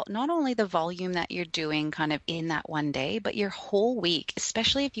not only the volume that you're doing kind of in that one day, but your whole week,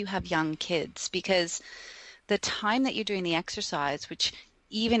 especially if you have young kids, because the time that you're doing the exercise, which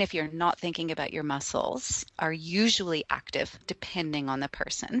even if you're not thinking about your muscles, are usually active depending on the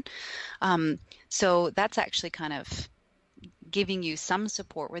person. So that's actually kind of giving you some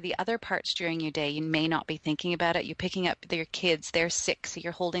support, where the other parts during your day, you may not be thinking about it. You're picking up your kids, they're sick, so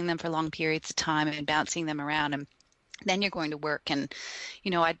you're holding them for long periods of time and bouncing them around, and then you're going to work. And,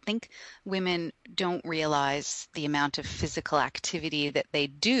 I think women don't realize the amount of physical activity that they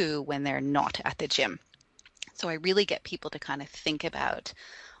do when they're not at the gym. So I really get people to kind of think about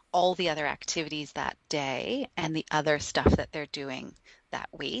all the other activities that day and the other stuff that they're doing that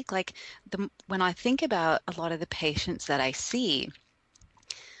week. Like when I think about a lot of the patients that I see,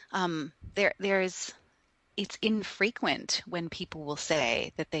 it's infrequent when people will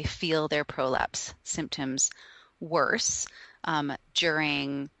say that they feel their prolapse symptoms worse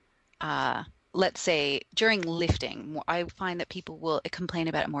during, let's say, during lifting. I find that people will complain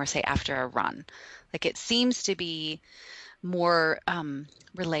about it more, say, after a run. Like, it seems to be more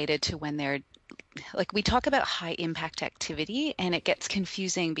related to when they're, like, we talk about high impact activity, and it gets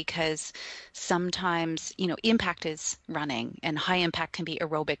confusing because sometimes, impact is running and high impact can be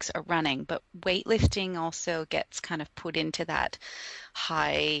aerobics or running, but weightlifting also gets kind of put into that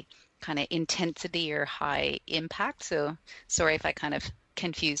high kind of intensity or high impact. So sorry if I kind of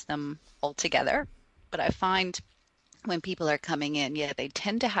confuse them altogether, but I find when people are coming in, they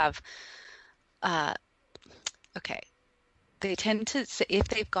tend to have, they tend to, if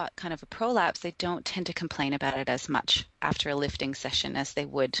they've got kind of a prolapse, they don't tend to complain about it as much after a lifting session as they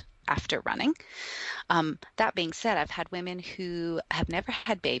would after running. That being said, I've had women who have never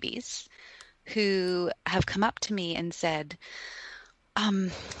had babies who have come up to me and said,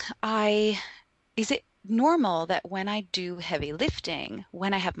 is it normal that when I do heavy lifting,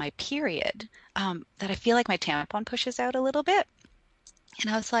 when I have my period, that I feel like my tampon pushes out a little bit? And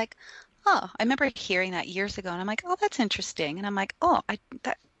I was like, oh, I remember hearing that years ago, and I'm like, oh, that's interesting. And I'm like,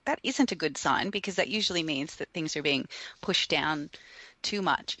 that isn't a good sign, because that usually means that things are being pushed down too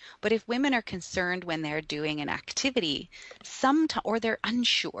much. But if women are concerned when they're doing an activity, or they're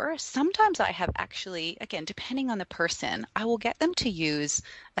unsure, sometimes I have actually, again, depending on the person, I will get them to use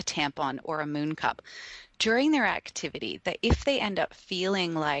a tampon or a moon cup during their activity, that if they end up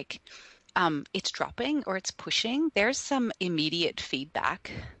feeling like it's dropping or it's pushing, there's some immediate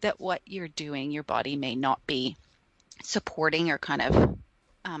feedback that what you're doing, your body may not be supporting or kind of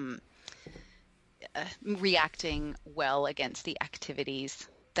reacting well against the activities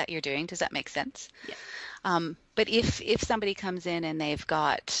that you're doing. Does that make sense? Yeah. But if somebody comes in and they've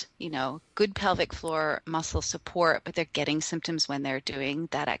got, good pelvic floor muscle support, but they're getting symptoms when they're doing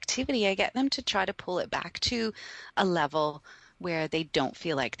that activity, I get them to try to pull it back to a level where they don't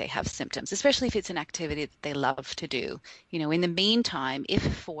feel like they have symptoms, especially if it's an activity that they love to do. In the meantime, if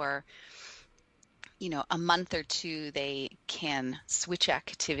for a month or two, they can switch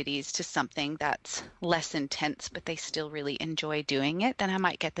activities to something that's less intense, but they still really enjoy doing it, then I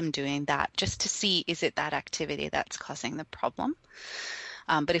might get them doing that just to see, is it that activity that's causing the problem?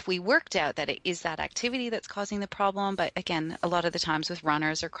 But if we worked out that it is that activity that's causing the problem, but again, a lot of the times with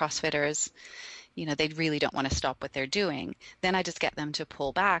runners or CrossFitters, they really don't want to stop what they're doing, then I just get them to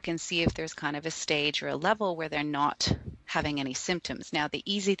pull back and see if there's kind of a stage or a level where they're not having any symptoms. Now, the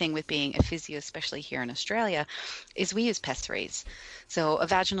easy thing with being a physio, especially here in Australia, is we use pessaries. So a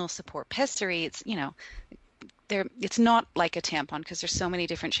vaginal support pessary, it's not like a tampon because there's so many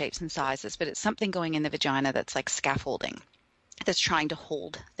different shapes and sizes, but it's something going in the vagina that's like scaffolding, that's trying to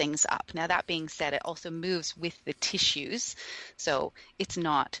hold things up. Now, that being said, it also moves with the tissues. So it's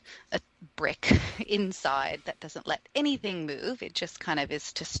not a brick inside that doesn't let anything move. It just kind of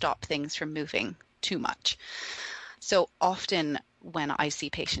is to stop things from moving too much. So often when I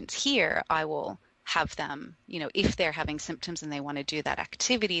see patients here, I will have them, if they're having symptoms and they want to do that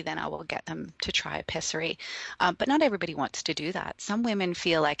activity, then I will get them to try a pessary. But not everybody wants to do that. Some women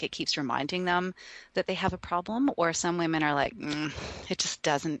feel like it keeps reminding them that they have a problem, or some women are like, it just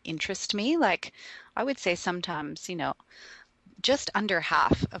doesn't interest me. Like I would say sometimes, just under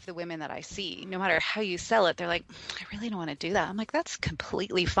half of the women that I see, no matter how you sell it, they're like, I really don't want to do that. I'm like, that's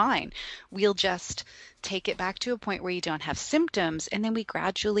completely fine. We'll just take it back to a point where you don't have symptoms, and then we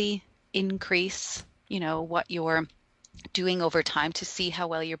gradually increase, what you're doing over time to see how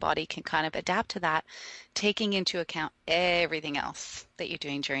well your body can kind of adapt to that, taking into account everything else that you're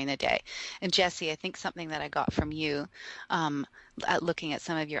doing during the day. And Jessie, I think something that I got from you at looking at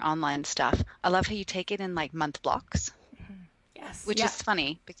some of your online stuff, I love how you take it in like month blocks. Yes. Which is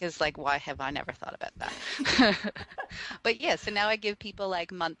funny because why have I never thought about that? But yeah, so now I give people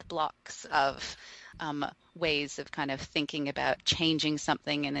like month blocks of ways of kind of thinking about changing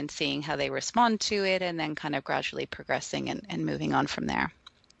something and then seeing how they respond to it, and then kind of gradually progressing and moving on from there.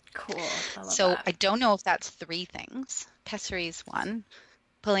 Cool. I love so that. I don't know if that's 3 things. Pessary is 1.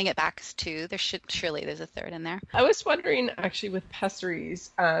 Pulling it back is 2. Surely there's a 3rd in there. I was wondering actually with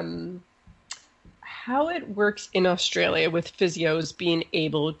pessaries, how it works in Australia with physios being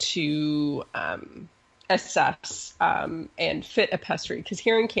able to assess and fit a pessary, because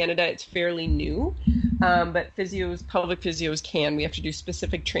here in Canada it's fairly new, but pelvic physios we have to do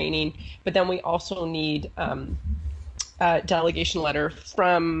specific training, but then we also need a delegation letter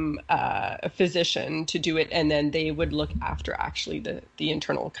from a physician to do it, and then they would look after actually the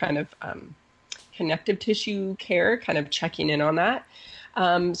internal kind of connective tissue care, kind of checking in on that. So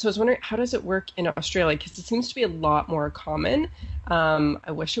I was wondering, how does it work in Australia? Because it seems to be a lot more common.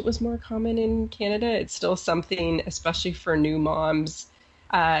 I wish it was more common in Canada. It's still something, especially for new moms,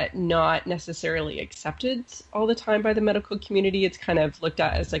 not necessarily accepted all the time by the medical community. It's kind of looked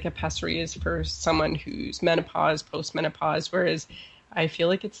at as like a pessary is for someone who's menopause, postmenopause, whereas I feel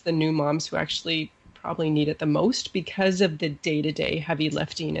like it's the new moms who actually probably need it the most because of the day-to-day heavy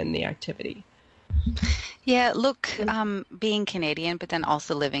lifting and the activity. Yeah, look, being Canadian, but then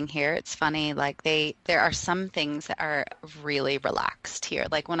also living here, it's funny, like there are some things that are really relaxed here.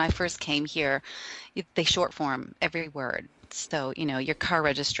 Like when I first came here, they short form every word. So, your car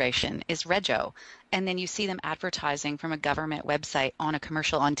registration is Rego. And then you see them advertising from a government website on a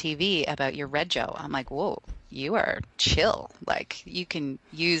commercial on TV about your Rego. I'm like, whoa, you are chill. Like you can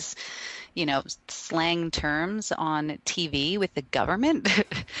use, slang terms on TV with the government.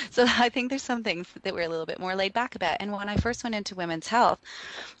 So I think there's some things that we're a little bit more laid back about. And when I first went into women's health,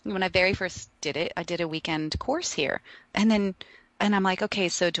 when I very first did it, I did a weekend course here. And I'm like, okay,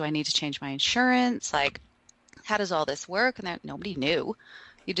 so do I need to change my insurance? Like, how does all this work? And nobody knew.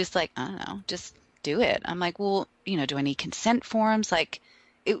 You just like, I don't know, just do it. I'm like, well, do I need consent forms? Like,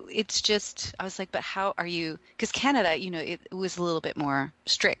 it's just, I was like, but how are you? Because Canada, it was a little bit more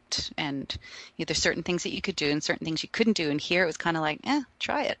strict, and there's certain things that you could do and certain things you couldn't do. And here it was kind of like,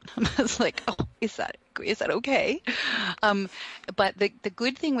 try it. I was like, oh, is that okay? But the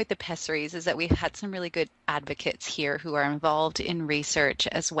good thing with the pessaries is that we've had some really good advocates here who are involved in research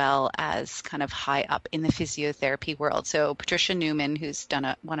as well as kind of high up in the physiotherapy world. So Patricia Newman, who's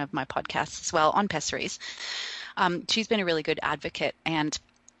done one of my podcasts as well on pessaries, she's been a really good advocate, and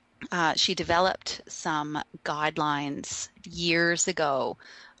she developed some guidelines years ago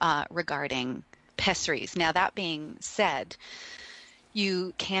regarding pessaries. Now, that being said,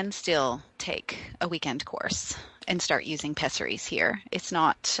 you can still take a weekend course and start using pessaries here. It's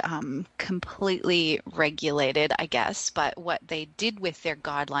not completely regulated, I guess, but what they did with their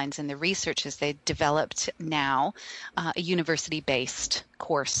guidelines and the research is they developed now a university-based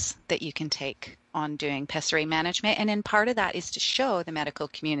course that you can take on doing pessary management. And then part of that is to show the medical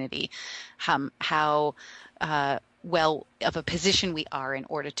community how well of a position we are in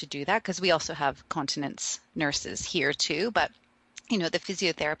order to do that, because we also have continence nurses here too. But the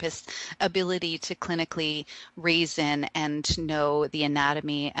physiotherapist's ability to clinically reason and know the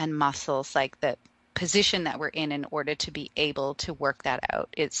anatomy and muscles, like the position that we're in order to be able to work that out,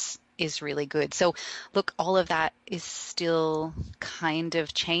 is really good. So look, all of that is still kind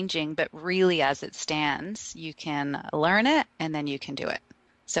of changing, but really as it stands, you can learn it and then you can do it.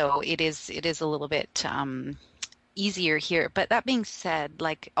 So it is a little bit easier here. But that being said,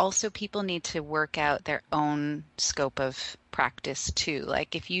 like, also people need to work out their own scope of practice too.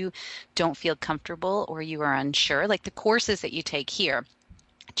 Like, if you don't feel comfortable or you are unsure, like the courses that you take here,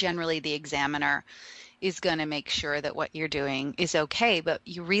 generally the examiner is going to make sure that what you're doing is okay, but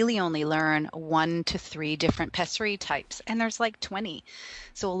you really only learn 1 to 3 different pessary types, and there's like 20.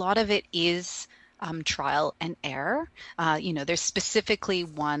 So a lot of it is trial and error. There's specifically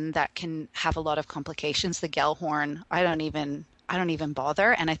one that can have a lot of complications, the Gellhorn. I don't even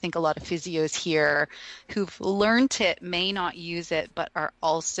bother. And I think a lot of physios here who've learned it may not use it, but are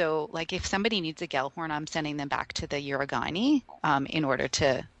also like, if somebody needs a Gellhorn, I'm sending them back to the urogyne in order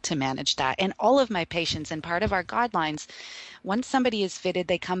to manage that. And all of my patients, and part of our guidelines, once somebody is fitted,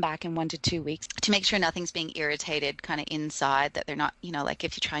 they come back in 1 to 2 weeks to make sure nothing's being irritated kind of inside, that they're not, like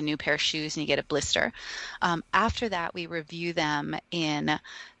if you try a new pair of shoes and you get a blister. After that, we review them in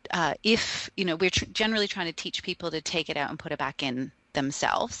we're generally trying to teach people to take it out and put it back in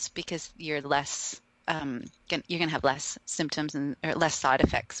themselves, because you're less you're going to have less symptoms or less side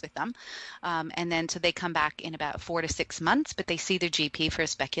effects with them. And then so they come back in about 4 to 6 months, but they see their GP for a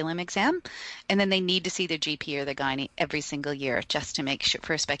speculum exam. And then they need to see their GP or their gynae every single year just to make sure,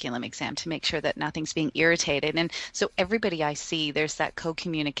 for a speculum exam, to make sure that nothing's being irritated. And so everybody I see, there's that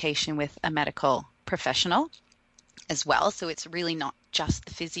co-communication with a medical professional as well. So it's really not just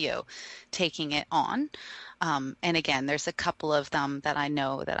the physio taking it on. And again, there's a couple of them that I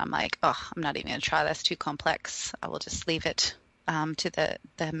know that I'm like, oh, I'm not even going to try. That's too complex. I will just leave it to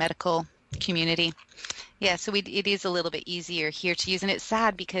the medical community. Yeah, so it is a little bit easier here to use. And it's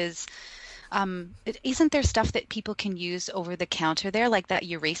sad because isn't there stuff that people can use over the counter there, like that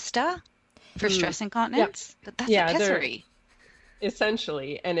Eurista for stress incontinence? Yep. That's a pessary.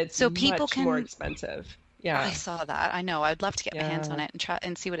 Essentially, and it's so much more expensive. Yeah, I saw that. I know. I'd love to get my hands on it and try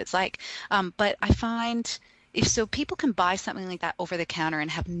and see what it's like. But I find if people can buy something like that over the counter and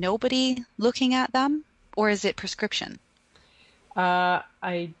have nobody looking at them, or is it prescription?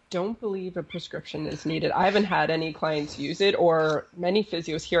 I don't believe a prescription is needed. I haven't had any clients use it, or many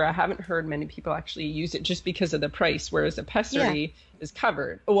physios here. I haven't heard many people actually use it just because of the price, whereas a pessary is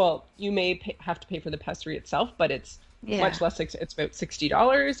covered. Well, you may have to pay for the pessary itself, but it's much less. It's about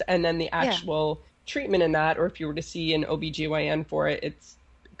 $60, and then the actual treatment in that, or if you were to see an OBGYN for it, it's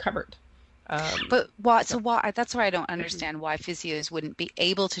covered. But why? So why? That's why I don't understand why physios wouldn't be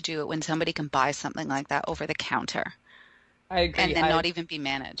able to do it when somebody can buy something like that over the counter. I agree. And then not even be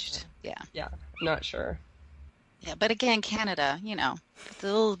managed. Yeah. Yeah, not sure. Yeah, but again, Canada, it's a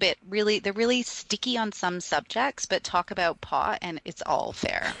little bit they're really sticky on some subjects, but talk about pot and it's all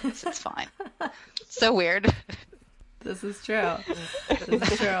fair. So it's fine. So weird. This is true. This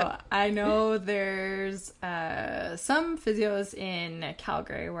is true. I know there's some physios in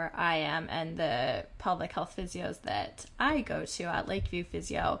Calgary where I am, and the pelvic health physios that I go to at Lakeview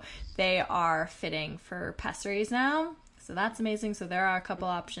Physio, they are fitting for pessaries now. So that's amazing. So there are a couple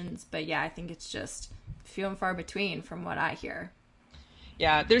options, but yeah, I think it's just few and far between from what I hear.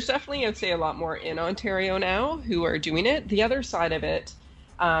 Yeah, there's definitely, I'd say, a lot more in Ontario now who are doing it. The other side of it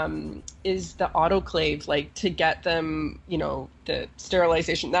is the autoclave, like to get them, the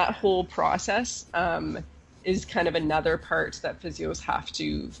sterilization, that whole process is kind of another part that physios have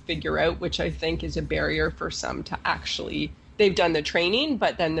to figure out, which I think is a barrier for some to actually, they've done the training,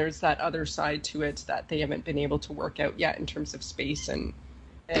 but then there's that other side to it that they haven't been able to work out yet in terms of space and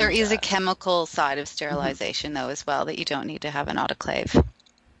there is a chemical side of sterilization, though, as well, that you don't need to have an autoclave.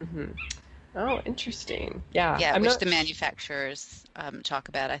 Oh, interesting. Yeah. Yeah, which the manufacturers talk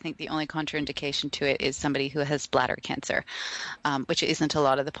about. I think the only contraindication to it is somebody who has bladder cancer, which isn't a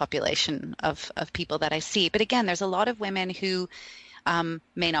lot of the population of people that I see. But again, there's a lot of women who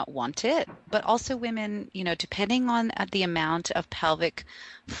may not want it, but also women, depending on the amount of pelvic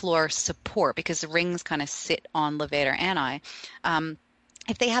floor support, because the rings kind of sit on levator ani,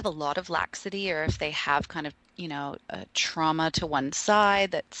 if they have a lot of laxity or if they have kind of, a trauma to one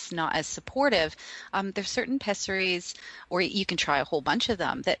side that's not as supportive, there's certain pessaries, or you can try a whole bunch of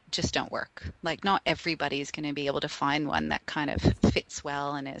them that just don't work. Like not everybody's going to be able to find one that kind of fits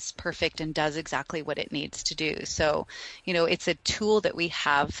well and is perfect and does exactly what it needs to do. So, it's a tool that we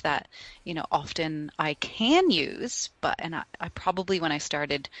have that, often I can use, and I probably, when I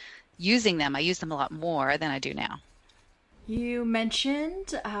started using them, I used them a lot more than I do now. You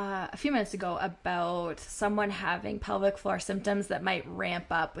mentioned a few minutes ago about someone having pelvic floor symptoms that might ramp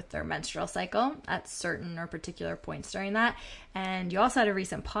up with their menstrual cycle at certain or particular points during that. And you also had a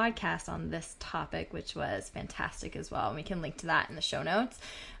recent podcast on this topic, which was fantastic as well. And we can link to that in the show notes.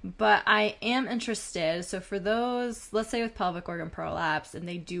 But I am interested. So for those, let's say with pelvic organ prolapse, and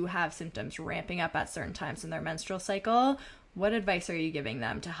they do have symptoms ramping up at certain times in their menstrual cycle, what advice are you giving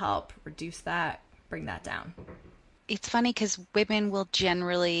them to help reduce that, bring that down? It's funny because women will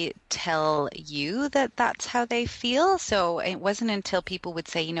generally tell you that that's how they feel. So it wasn't until people would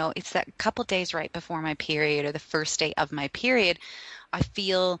say, it's that couple days right before my period or the first day of my period, I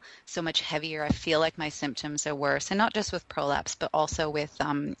feel so much heavier. I feel like my symptoms are worse, and not just with prolapse, but also with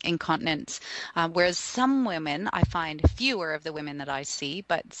incontinence. Whereas some women, I find fewer of the women that I see,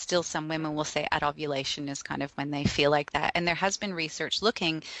 but still some women will say at ovulation is kind of when they feel like that. And there has been research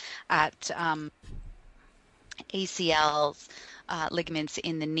looking at ACLs, ligaments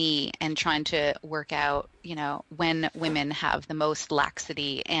in the knee, and trying to work out, when women have the most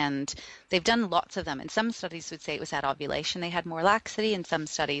laxity. And they've done lots of them. And some studies would say it was at ovulation they had more laxity, and some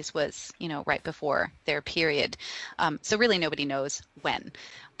studies was, right before their period. So really nobody knows when.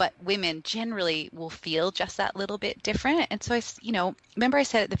 But women generally will feel just that little bit different. And so, remember I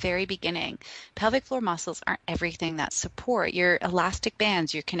said at the very beginning, pelvic floor muscles aren't everything that support. Your elastic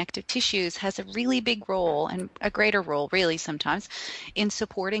bands, your connective tissues has a really big role, and a greater role really sometimes, in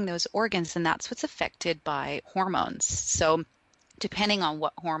supporting those organs. And that's what's affected by hormones. So depending on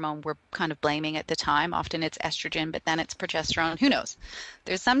what hormone we're kind of blaming at the time, often it's estrogen, but then it's progesterone. Who knows?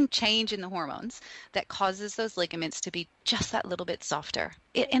 There's some change in the hormones that causes those ligaments to be just that little bit softer.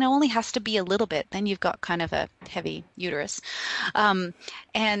 It only has to be a little bit. Then you've got kind of a heavy uterus.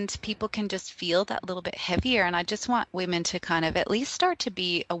 And people can just feel that little bit heavier. And I just want women to kind of at least start to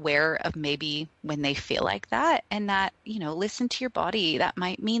be aware of maybe when they feel like that, and that, listen to your body. That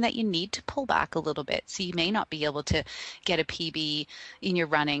might mean that you need to pull back a little bit. So you may not be able to get a PB in your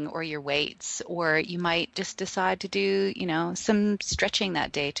running or your weights, or you might just decide to do, some stretching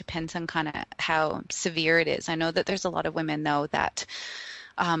that day. Depends on kind of how severe it is. I know that there's a lot of women though that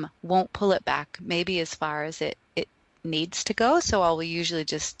won't pull it back maybe as far as it needs to go. So I'll usually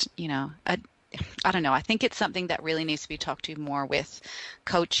just, I don't know. I think it's something that really needs to be talked to more with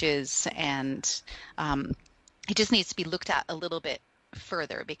coaches, and it just needs to be looked at a little bit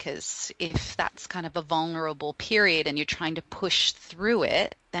further, because if that's kind of a vulnerable period and you're trying to push through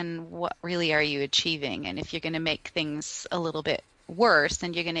it, then what really are you achieving? And if you're going to make things a little bit worse,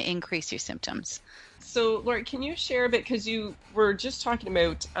 then you're going to increase your symptoms. So, Lori, can you share a bit, because you were just talking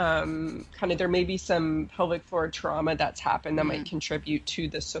about kind of there may be some pelvic floor trauma that's happened that might contribute to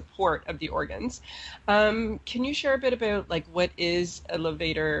the support of the organs. Can you share a bit about what is a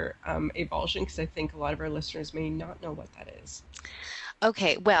levator avulsion? Because I think a lot of our listeners may not know what that is.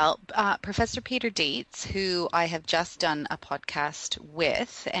 Okay, well, Professor Peter Dietz, who I have just done a podcast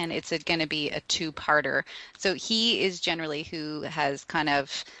with, and it's going to be a two-parter. So he is generally who has kind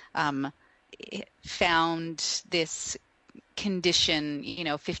of found this condition,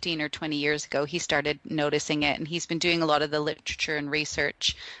 15 or 20 years ago. He started noticing it, and he's been doing a lot of the literature and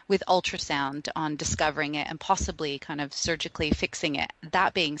research with ultrasound on discovering it and possibly kind of surgically fixing it.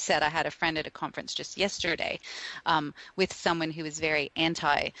 That being said, I had a friend at a conference just yesterday with someone who is very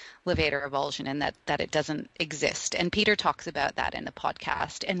anti-levator avulsion, and that it doesn't exist. And Peter talks about that in the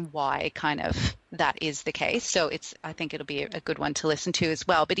podcast and why kind of that is the case. So I think it'll be a good one to listen to as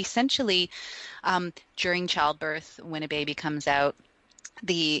well. But essentially, during childbirth, when a baby comes out,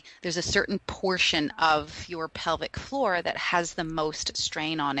 there's a certain portion of your pelvic floor that has the most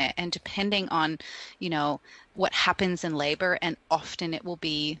strain on it, and depending on what happens in labor, and often it will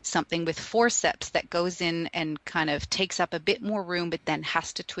be something with forceps that goes in and kind of takes up a bit more room but then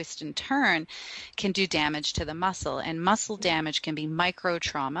has to twist and turn, can do damage to the muscle. And muscle damage can be micro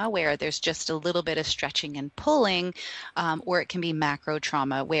trauma where there's just a little bit of stretching and pulling, or it can be macro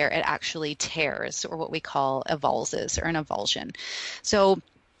trauma where it actually tears, or what we call avulses or an avulsion. So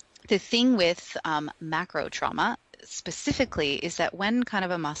the thing with macro trauma specifically is that when kind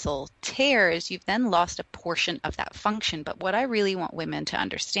of a muscle tears, you've then lost a portion of that function. But what I really want women to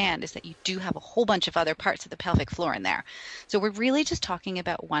understand is that you do have a whole bunch of other parts of the pelvic floor in there. So we're really just talking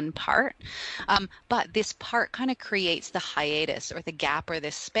about one part. But this part kind of creates the hiatus or the gap or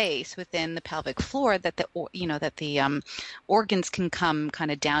this space within the pelvic floor that the organs can come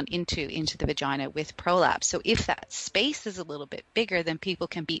kind of down into the vagina with prolapse. So if that space is a little bit bigger, then people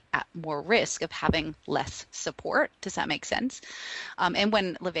can be at more risk of having less support. Does that make sense? And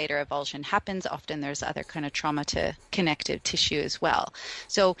when levator avulsion happens, often there's other kind of trauma to connective tissue as well.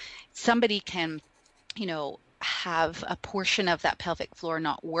 So somebody can, have a portion of that pelvic floor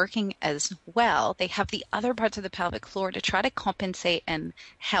not working as well. They have the other parts of the pelvic floor to try to compensate and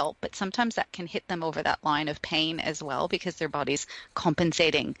help, but sometimes that can hit them over that line of pain as well because their body's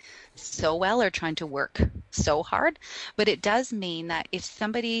compensating so well or trying to work so hard. But it does mean that if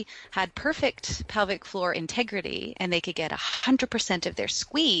somebody had perfect pelvic floor integrity and they could get 100% of their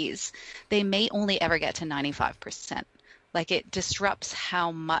squeeze, they may only ever get to 95%. Like, it disrupts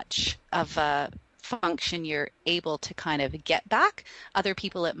how much of a function you're able to kind of get back. Other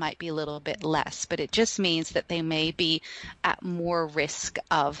people, it might be a little bit less, but it just means that they may be at more risk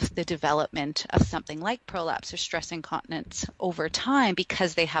of the development of something like prolapse or stress incontinence over time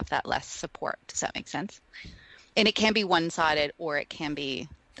because they have that less support. Does that make sense? And it can be one-sided or it can be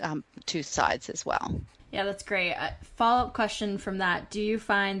two sides as well. Yeah, that's great. Follow-up question from that. Do you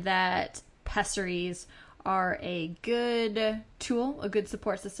find that pessaries are a good tool, a good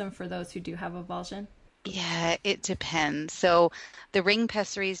support system for those who do have avulsion? Yeah, it depends. So the ring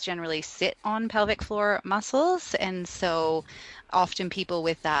pessaries generally sit on pelvic floor muscles, and so often people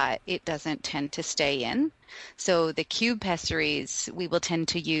with that, it doesn't tend to stay in. So the cube pessaries we will tend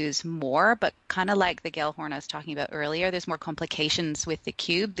to use more, but kind of like the Gellhorn I was talking about earlier, there's more complications with the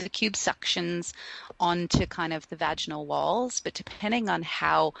cube. The cube suctions onto kind of the vaginal walls, but depending on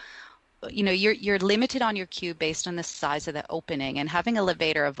how you're limited on your cube based on the size of the opening, and having a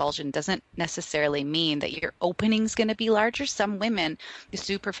levator avulsion doesn't necessarily mean that your opening's going to be larger. Some women, the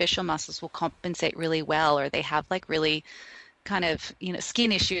superficial muscles will compensate really well, or they have like really kind of,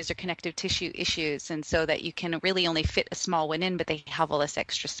 skin issues or connective tissue issues, and so that you can really only fit a small one in, but they have all this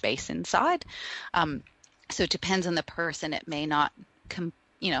extra space inside. So it depends on the person. It may not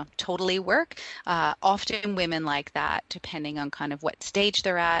totally work. Often women like that, depending on kind of what stage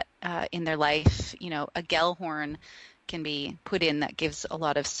they're at in their life, a Gellhorn can be put in that gives a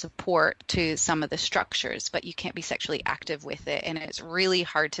lot of support to some of the structures, but you can't be sexually active with it. And it's really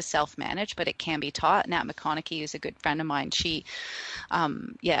hard to self-manage, but it can be taught. Nat McConaughey, who's a good friend of mine, she,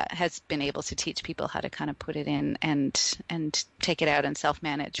 has been able to teach people how to kind of put it in and take it out and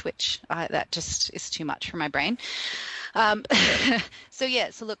self-manage, which that just is too much for my brain.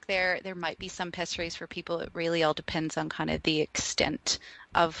 So look, there might be some pessaries for people. It really all depends on kind of the extent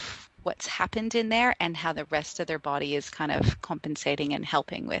of what's happened in there and how the rest of their body is kind of compensating and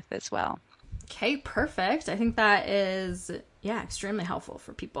helping with as well. Okay, perfect. I think that is, extremely helpful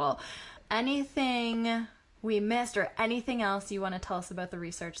for people. Anything we missed or anything else you want to tell us about the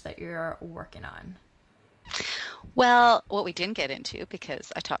research that you're working on? Well, what we didn't get into,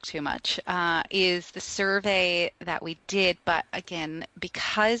 because I talked too much, is the survey that we did. But again,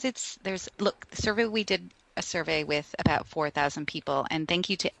 because the survey we did, a survey with about 4,000 people, and thank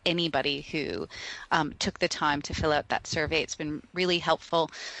you to anybody who took the time to fill out that survey. It's been really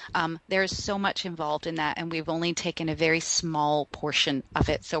helpful. There's so much involved in that, and we've only taken a very small portion of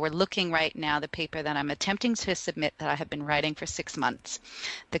it. So we're looking right now, the paper that I'm attempting to submit that I have been writing for 6 months,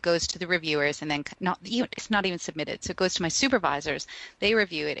 that goes to the reviewers, and then it's not even submitted. So it goes to my supervisors. They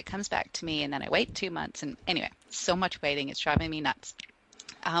review it. It comes back to me, and then I wait 2 months. And anyway, so much waiting. It's driving me nuts.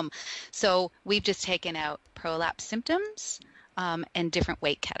 So we've just taken out prolapse symptoms and different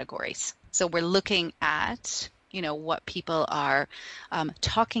weight categories. So we're looking at, what people are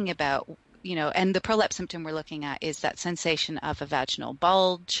talking about, and the prolapse symptom we're looking at is that sensation of a vaginal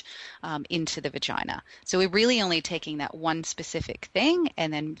bulge into the vagina. So we're really only taking that one specific thing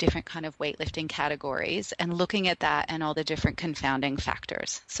and then different kind of weightlifting categories and looking at that and all the different confounding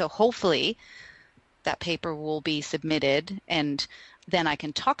factors. So hopefully that paper will be submitted, and then I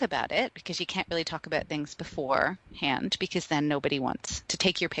can talk about it, because you can't really talk about things beforehand because then nobody wants to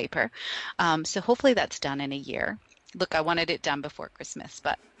take your paper. So hopefully that's done in a year. Look, I wanted it done before Christmas,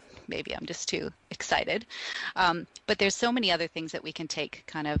 but maybe I'm just too excited. But there's so many other things that we can take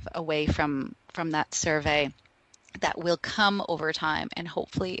kind of away from that survey that will come over time, and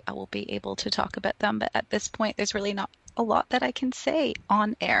hopefully I will be able to talk about them. But at this point, there's really not a lot that I can say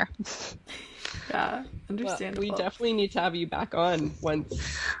on air. Yeah, understandable. Well, we definitely need to have you back on once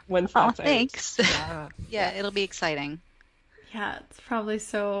that's Oh, out. thanks. Yeah, it'll be exciting. Yeah, it's probably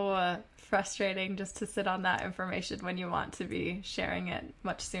so frustrating just to sit on that information when you want to be sharing it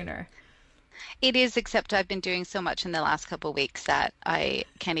much sooner. It is, except I've been doing so much in the last couple of weeks that I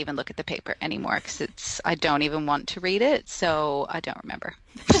can't even look at the paper anymore because I don't even want to read it, so I don't remember.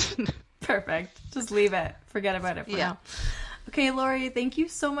 Perfect. Just leave it. Forget about it for now. Okay, Lori, thank you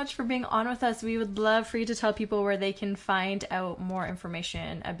so much for being on with us. We would love for you to tell people where they can find out more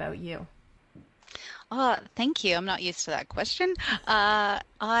information about you. Thank you. I'm not used to that question.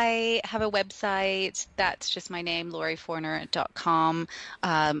 I have a website that's just my name, loriforner.com.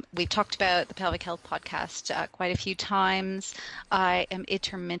 We've talked about the Pelvic Health Podcast quite a few times. I am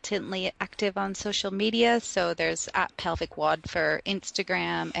intermittently active on social media. So there's @PelvicWad for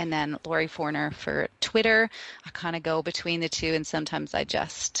Instagram and then Lori Forner for Twitter. I kind of go between the two, and sometimes I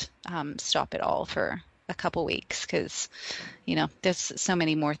just stop it all for a couple weeks because, there's so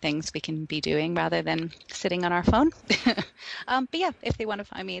many more things we can be doing rather than sitting on our phone. But yeah, if they want to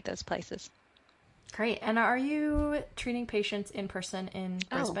find me at those places. Great. And are you treating patients in person in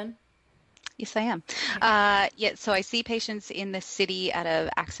Brisbane? Yes, I am. So I see patients in the city out of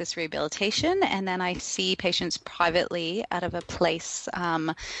Access Rehabilitation, and then I see patients privately out of a place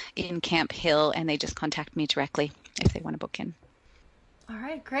in Camp Hill, and they just contact me directly if they want to book in. All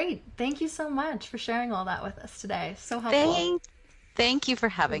right, great. Thank you so much for sharing all that with us today. So helpful. Thank you for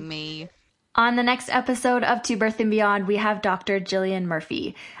having me. On the next episode of To Birth and Beyond, we have Dr. Jillian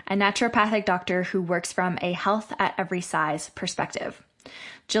Murphy, a naturopathic doctor who works from a health at every size perspective.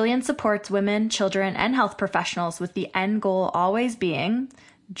 Jillian supports women, children, and health professionals with the end goal always being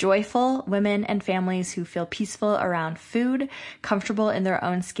joyful women and families who feel peaceful around food, comfortable in their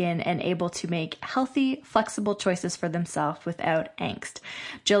own skin, and able to make healthy, flexible choices for themselves without angst.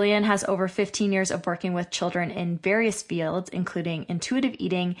 Jillian has over 15 years of working with children in various fields, including intuitive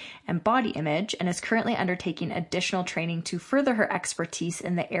eating and body image, and is currently undertaking additional training to further her expertise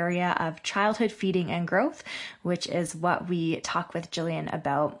in the area of childhood feeding and growth, which is what we talk with Jillian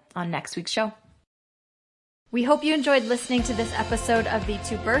about on next week's show. We hope you enjoyed listening to this episode of the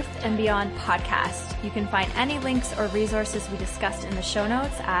To Birth and Beyond podcast. You can find any links or resources we discussed in the show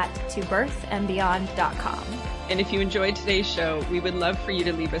notes at tobirthandbeyond.com. And if you enjoyed today's show, we would love for you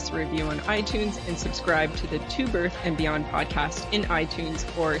to leave us a review on iTunes and subscribe to the To Birth and Beyond podcast in iTunes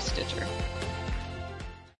or Stitcher.